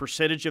 What's the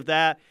percentage of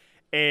that?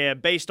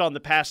 And based on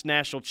the past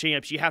national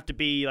champs, you have to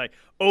be like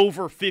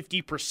over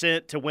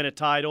 50% to win a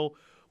title.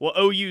 Well,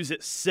 OU's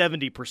at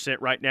 70%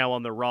 right now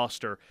on the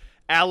roster.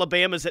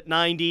 Alabama's at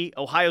 90.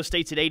 Ohio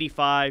State's at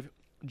 85.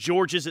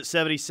 Georgia's at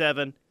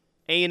 77.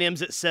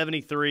 A&M's at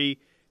 73,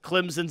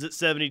 Clemson's at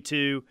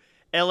 72,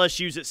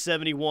 LSU's at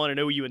 71, and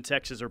OU and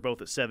Texas are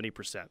both at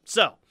 70%.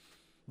 So,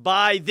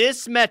 by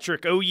this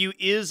metric, OU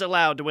is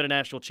allowed to win a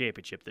national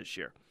championship this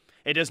year.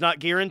 It does not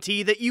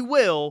guarantee that you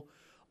will.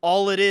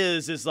 All it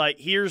is like,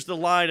 here's the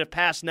line of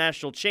past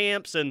national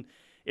champs, and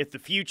if the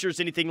future's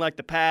anything like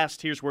the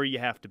past, here's where you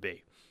have to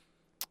be.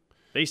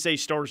 They say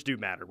stars do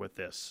matter with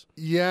this.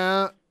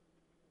 Yeah.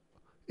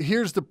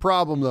 Here's the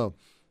problem, though.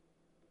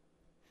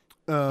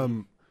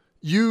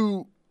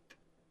 You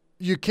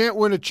can't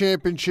win a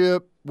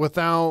championship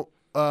without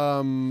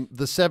the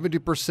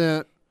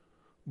 70%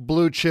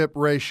 blue chip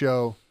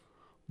ratio,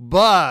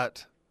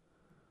 but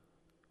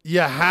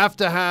you have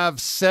to have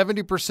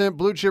 70%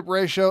 blue chip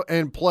ratio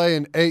and play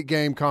an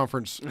 8-game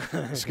conference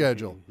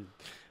schedule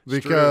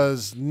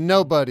because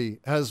nobody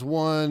has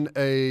won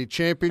a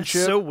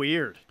championship. That's so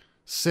weird.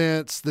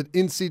 Since the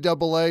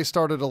NCAA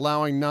started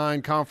allowing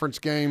 9 conference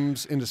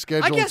games in the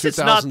schedule in 2006. I guess it's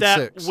not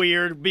that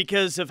weird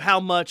because of how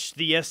much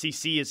the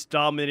SEC has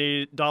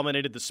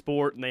dominated the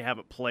sport and they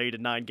haven't played a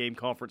 9-game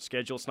conference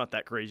schedule. It's not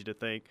that crazy to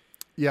think.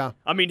 Yeah.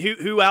 I mean,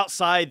 who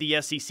outside the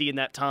SEC in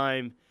that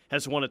time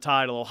has won a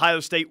title?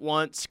 Ohio State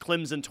once,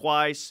 Clemson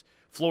twice,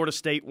 Florida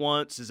State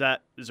once. Is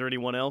there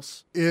anyone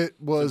else? It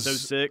was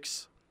those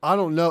 6. I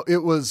don't know.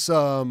 It was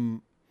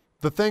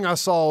the thing I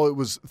saw, it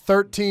was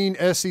 13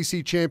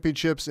 SEC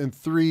championships and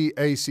 3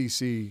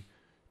 ACC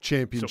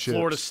championships. So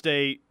Florida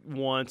State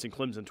once and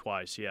Clemson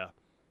twice, yeah.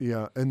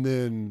 Yeah, and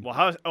then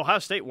Ohio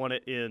State won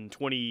it in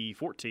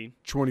 2014.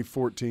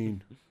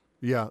 2014.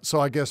 Yeah, so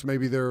I guess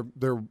maybe they're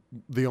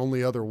the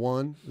only other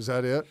one. Is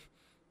that it?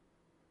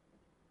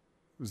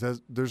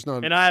 There's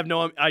not. And I have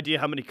no idea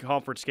how many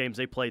conference games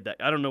they played that.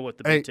 I don't know what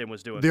the Big Ten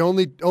was doing. The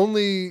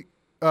only.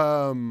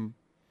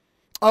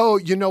 Oh,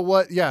 you know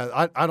what?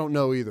 Yeah, I don't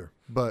know either,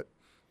 but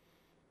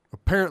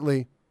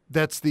apparently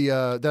that's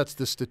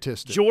the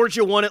statistic.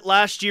 Georgia won it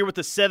last year with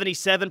a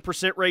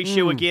 77%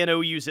 ratio. Again,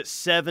 OU's at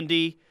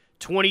 70.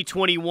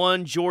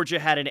 2021, Georgia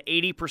had an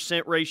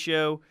 80%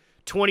 ratio.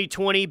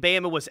 2020,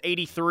 Bama was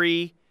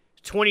 83.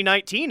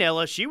 2019,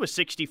 LSU was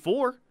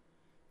 64.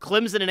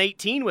 Clemson in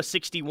 18 was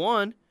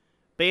 61.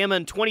 Bama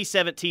in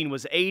 2017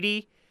 was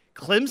 80.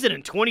 Clemson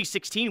in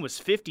 2016 was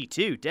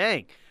 52.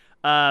 Dang.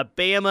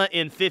 Bama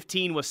in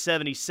 15 was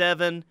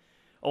 77.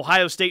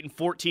 Ohio State in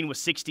 14 was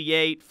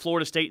 68.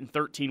 Florida State in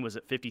 13 was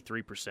at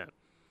 53%.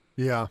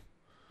 Yeah.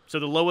 So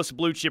the lowest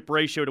blue chip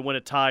ratio to win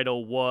a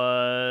title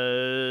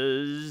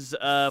was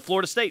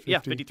Florida State. 50. Yeah,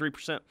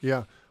 53%.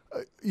 Yeah.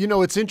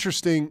 It's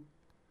interesting.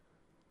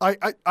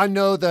 I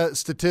know that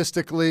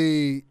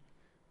statistically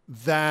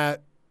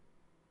that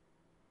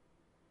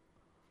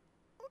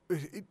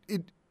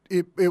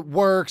it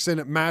works and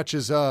it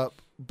matches up,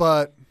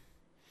 but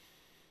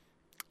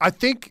I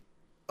think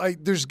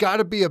there's got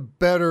to be a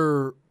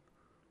better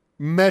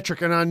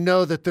metric, and I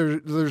know that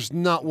there's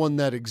not one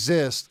that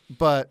exists,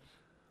 but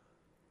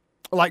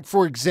like,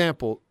 for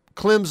example,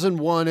 Clemson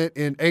won it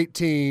in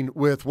 18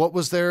 with what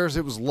was theirs?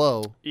 It was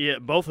low. Yeah,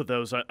 both of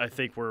those I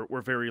think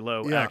were very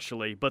low,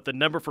 actually. But the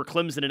number for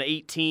Clemson in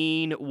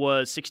 18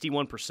 was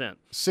 61%.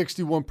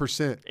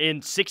 61%.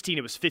 In 16,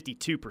 it was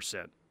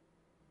 52%.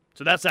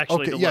 So that's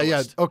actually the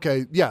lowest. Yeah.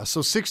 Okay, yeah.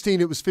 So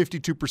 16, it was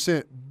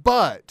 52%.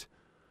 But,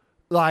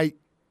 like,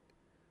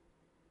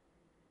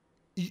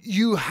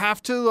 you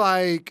have to,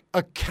 like,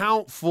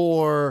 account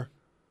for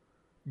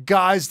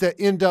guys that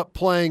end up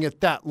playing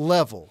at that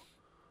level.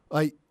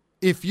 Like,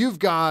 if you've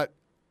got,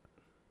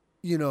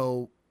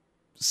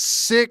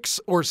 6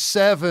 or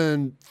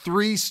 7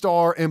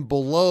 3-star and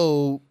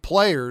below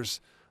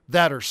players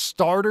that are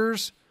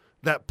starters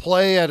that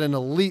play at an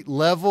elite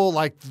level,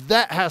 like,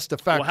 that has to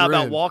factor in. Well, how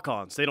about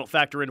walk-ons? They don't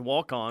factor in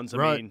walk-ons.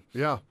 I mean,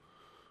 yeah.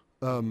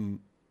 So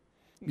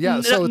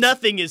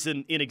nothing is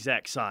an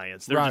inexact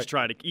science. They're just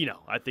trying to,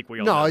 I think we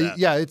all know that.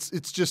 Yeah, it's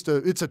just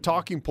it's a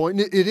talking point.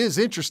 And it is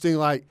interesting,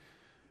 like,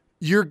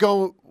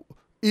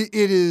 it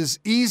is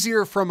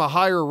easier from a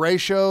higher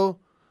ratio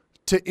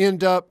to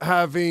end up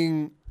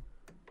having,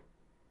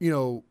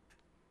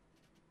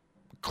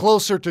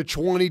 closer to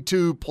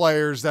 22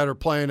 players that are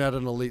playing at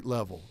an elite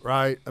level,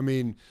 right? I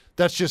mean,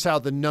 that's just how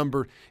the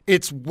number –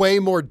 it's way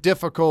more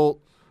difficult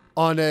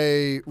on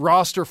a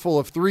roster full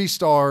of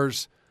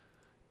 3-stars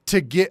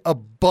to get a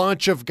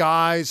bunch of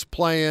guys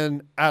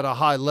playing at a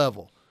high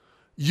level.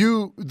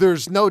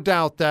 There's no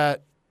doubt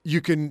that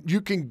you can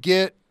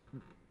get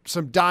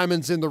some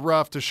diamonds in the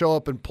rough to show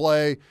up and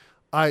play.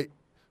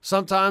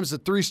 Sometimes the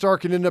 3-star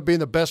can end up being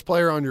the best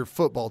player on your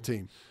football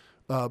team.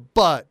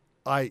 But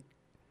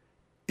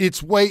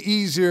it's way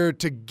easier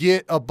to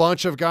get a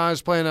bunch of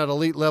guys playing at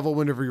elite level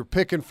whenever you're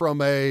picking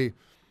from a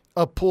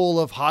pool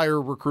of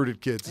higher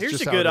recruited kids.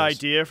 Here's a good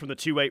idea from the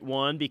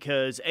 281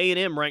 because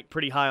A&M ranked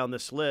pretty high on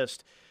this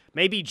list.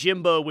 Maybe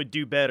Jimbo would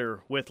do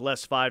better with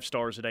less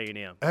 5-stars at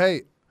A&M.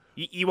 Hey.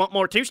 You want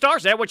more 2-stars?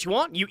 Is that what you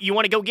want? You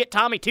want to go get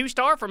Tommy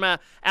 2-star from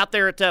out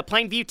there at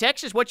Plainview,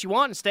 Texas? What you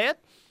want instead?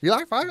 You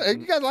like 5?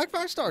 You guys like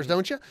 5-stars,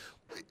 don't you?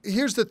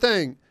 Here's the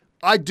thing.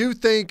 I do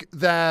think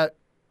that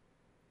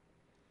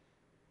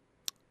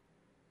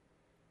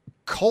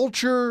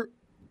culture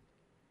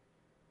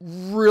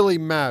really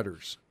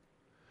matters.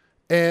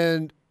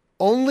 And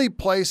only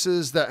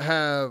places that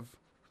have,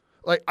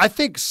 like, I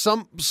think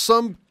some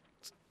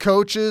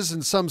coaches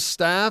and some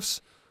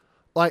staffs,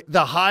 like,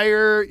 the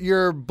higher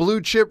your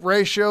blue chip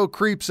ratio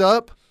creeps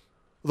up,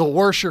 the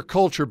worse your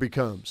culture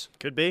becomes.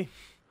 Could be.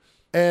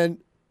 And,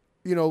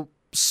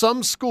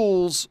 some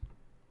schools,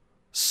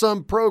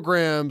 some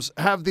programs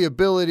have the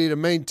ability to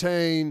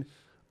maintain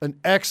an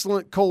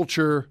excellent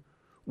culture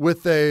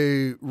with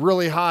a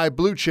really high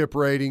blue chip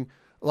rating.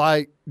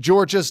 Like,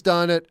 Georgia's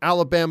done it.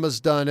 Alabama's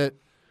done it.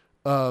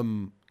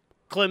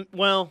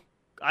 Well,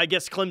 I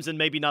guess Clemson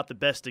maybe not the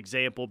best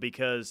example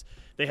because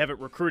they haven't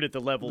recruited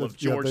the level of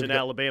Georgia and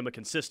Alabama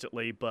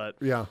consistently, but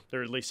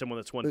they're at least someone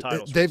that's won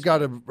titles. They've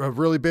got a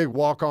really big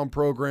walk-on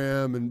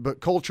program, but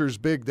culture's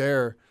big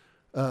there.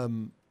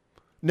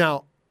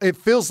 Now, it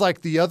feels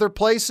like the other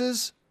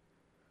places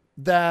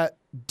that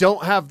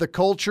don't have the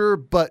culture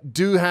but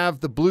do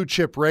have the blue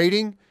chip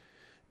rating,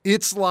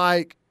 it's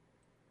like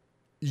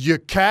you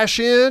cash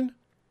in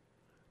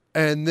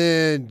and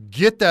then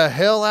get the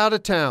hell out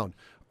of town.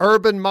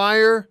 Urban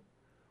Meyer,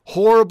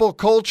 horrible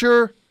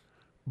culture,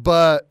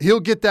 but he'll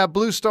get that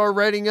blue star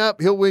rating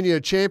up. He'll win you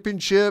a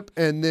championship,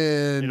 and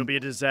then it'll be a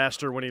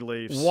disaster when he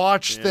leaves.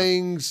 Watch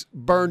things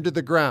burn to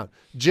the ground.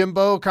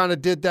 Jimbo kind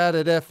of did that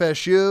at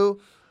FSU.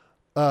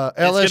 It's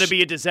going to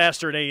be a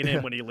disaster at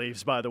A&M when he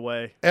leaves, by the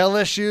way.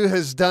 LSU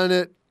has done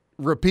it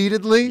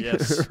repeatedly,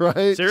 yes.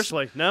 right?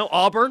 Seriously. No,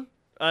 Auburn,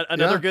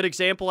 another good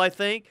example, I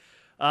think.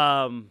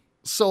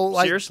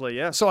 Seriously,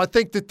 yeah. So I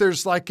think that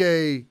there's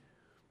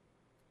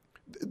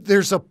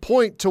there's a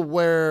point to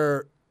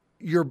where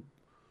you're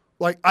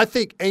like, I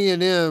think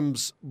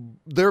A&M's,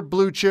 their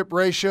blue chip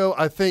ratio,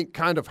 I think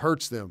kind of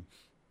hurts them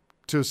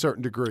to a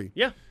certain degree.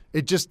 Yeah.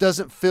 It just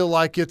doesn't feel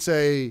like it's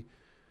a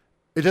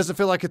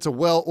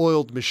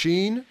well-oiled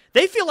machine.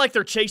 They feel like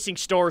they're chasing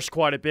stars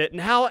quite a bit,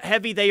 and how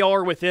heavy they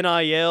are with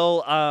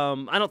NIL,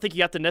 I don't think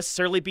you have to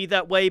necessarily be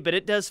that way, but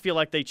it does feel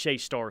like they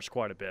chase stars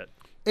quite a bit.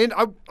 And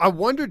I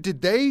wonder,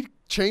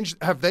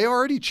 have they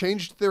already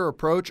changed their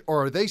approach,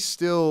 or are they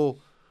still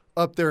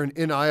up there in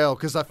NIL?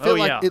 Because I feel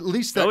like at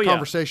least that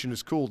conversation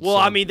is cool. Well,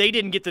 I mean, they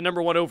didn't get the number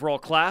 1 overall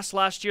class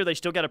last year. They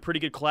still got a pretty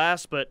good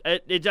class, but I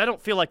don't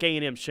feel like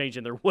A&M's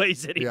changing their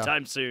ways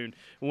anytime soon.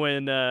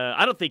 When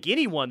I don't think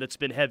anyone that's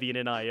been heavy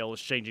in NIL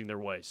is changing their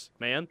ways,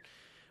 man.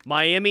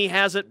 Miami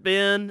hasn't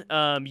been.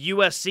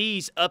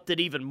 USC's upped it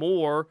even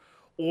more.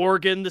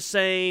 Oregon the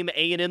same.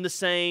 A&M the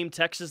same.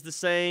 Texas the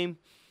same.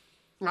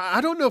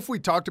 I don't know if we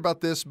talked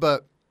about this,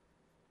 but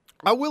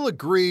I will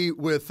agree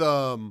with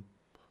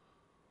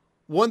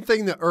one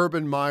thing that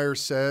Urban Meyer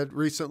said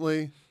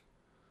recently,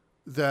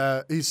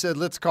 that he said,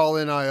 let's call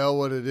NIL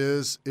what it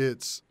is.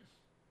 It's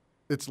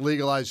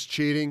legalized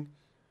cheating,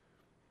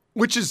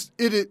 which is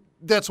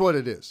that's what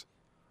it is.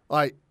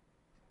 Like,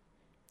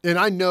 and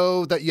I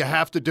know that you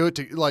have to do it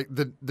to, like,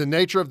 the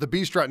nature of the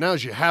beast right now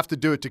is you have to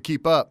do it to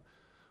keep up,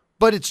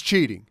 but it's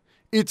cheating.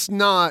 It's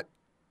not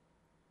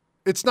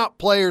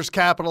players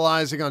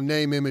capitalizing on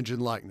name, image,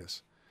 and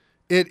likeness.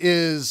 It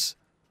is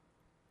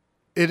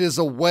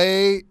a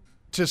way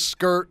to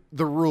skirt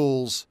the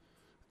rules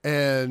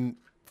and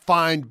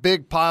find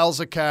big piles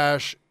of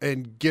cash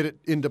and get it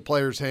into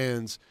players'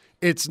 hands.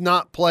 It's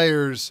not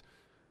players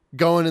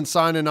going and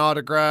signing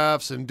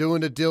autographs and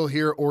doing a deal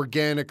here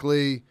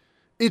organically.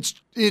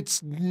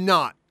 It's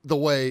not the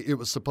way it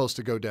was supposed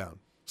to go down.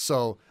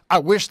 So I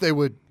wish they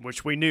would.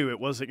 Which we knew it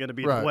wasn't going to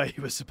be the way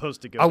it was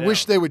supposed to go down. I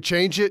wish they would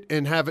change it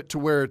and have it to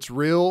where it's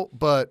real,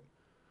 but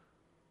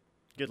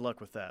good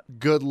luck with that.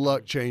 Good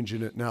luck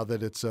changing it now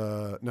that it's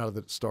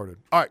started.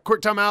 All right,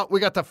 quick time out. We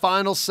got the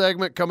final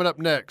segment coming up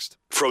next.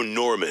 From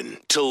Norman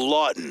to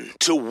Lawton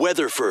to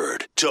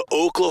Weatherford to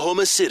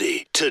Oklahoma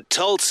City to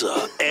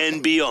Tulsa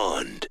and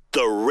beyond,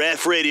 the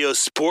Ref Radio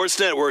Sports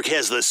Network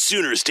has the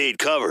Sooner State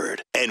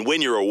covered. And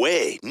when you're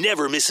away,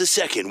 never miss a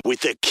second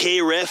with the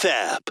KREF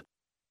app.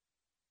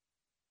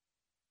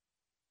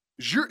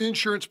 Is your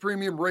insurance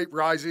premium rate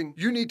rising?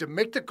 You need to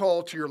make the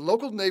call to your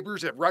local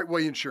neighbors at Right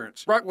Way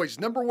Insurance. Right Way's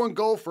 #1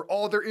 goal for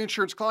all their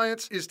insurance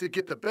clients is to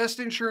get the best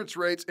insurance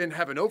rates and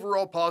have an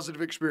overall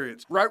positive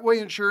experience. Right Way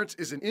Insurance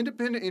is an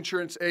independent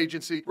insurance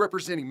agency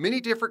representing many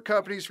different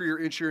companies for your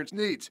insurance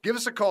needs. Give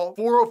us a call,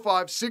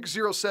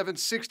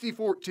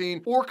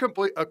 405-607-6014, or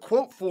complete a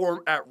quote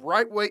form at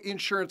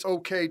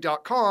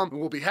rightwayinsuranceok.com,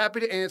 and we'll be happy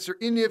to answer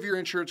any of your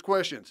insurance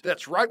questions.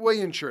 That's Right Way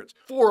Insurance,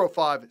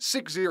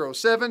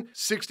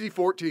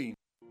 405-607-6014.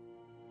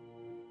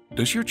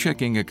 Does your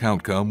checking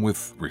account come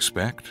with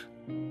respect,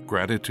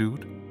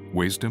 gratitude,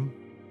 wisdom?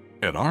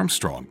 At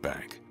Armstrong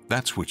Bank,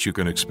 that's what you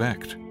can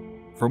expect.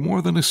 For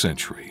more than a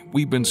century,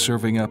 we've been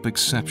serving up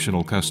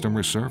exceptional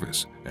customer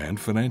service and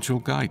financial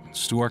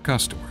guidance to our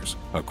customers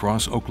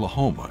across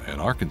Oklahoma and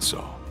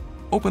Arkansas.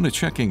 Open a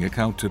checking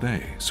account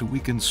today so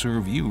we can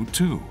serve you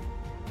too.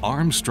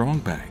 Armstrong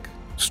Bank.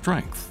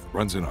 Strength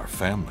runs in our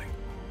family.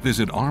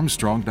 Visit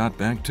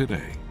armstrong.bank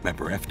today.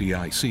 Member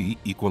FDIC,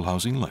 Equal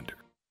Housing Lender.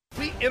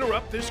 We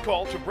interrupt this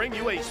call to bring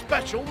you a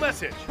special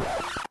message.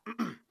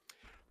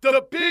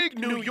 The Big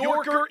New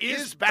Yorker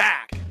is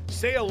back.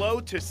 Say hello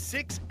to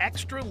 6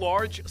 extra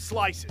large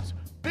slices,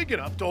 big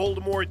enough to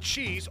hold more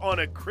cheese on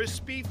a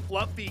crispy,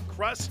 fluffy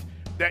crust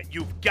that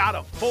you've got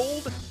to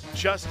fold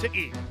just to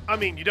eat. I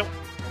mean, you don't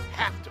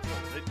have to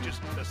fold it,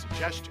 just a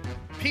suggestion.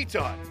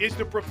 Pizza Hut is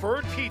the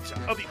preferred pizza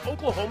of the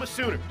Oklahoma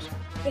Sooners.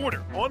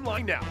 Order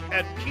online now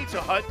at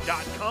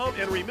pizzahut.com,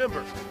 and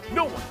remember,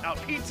 no one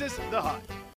out-pizzas the Hut.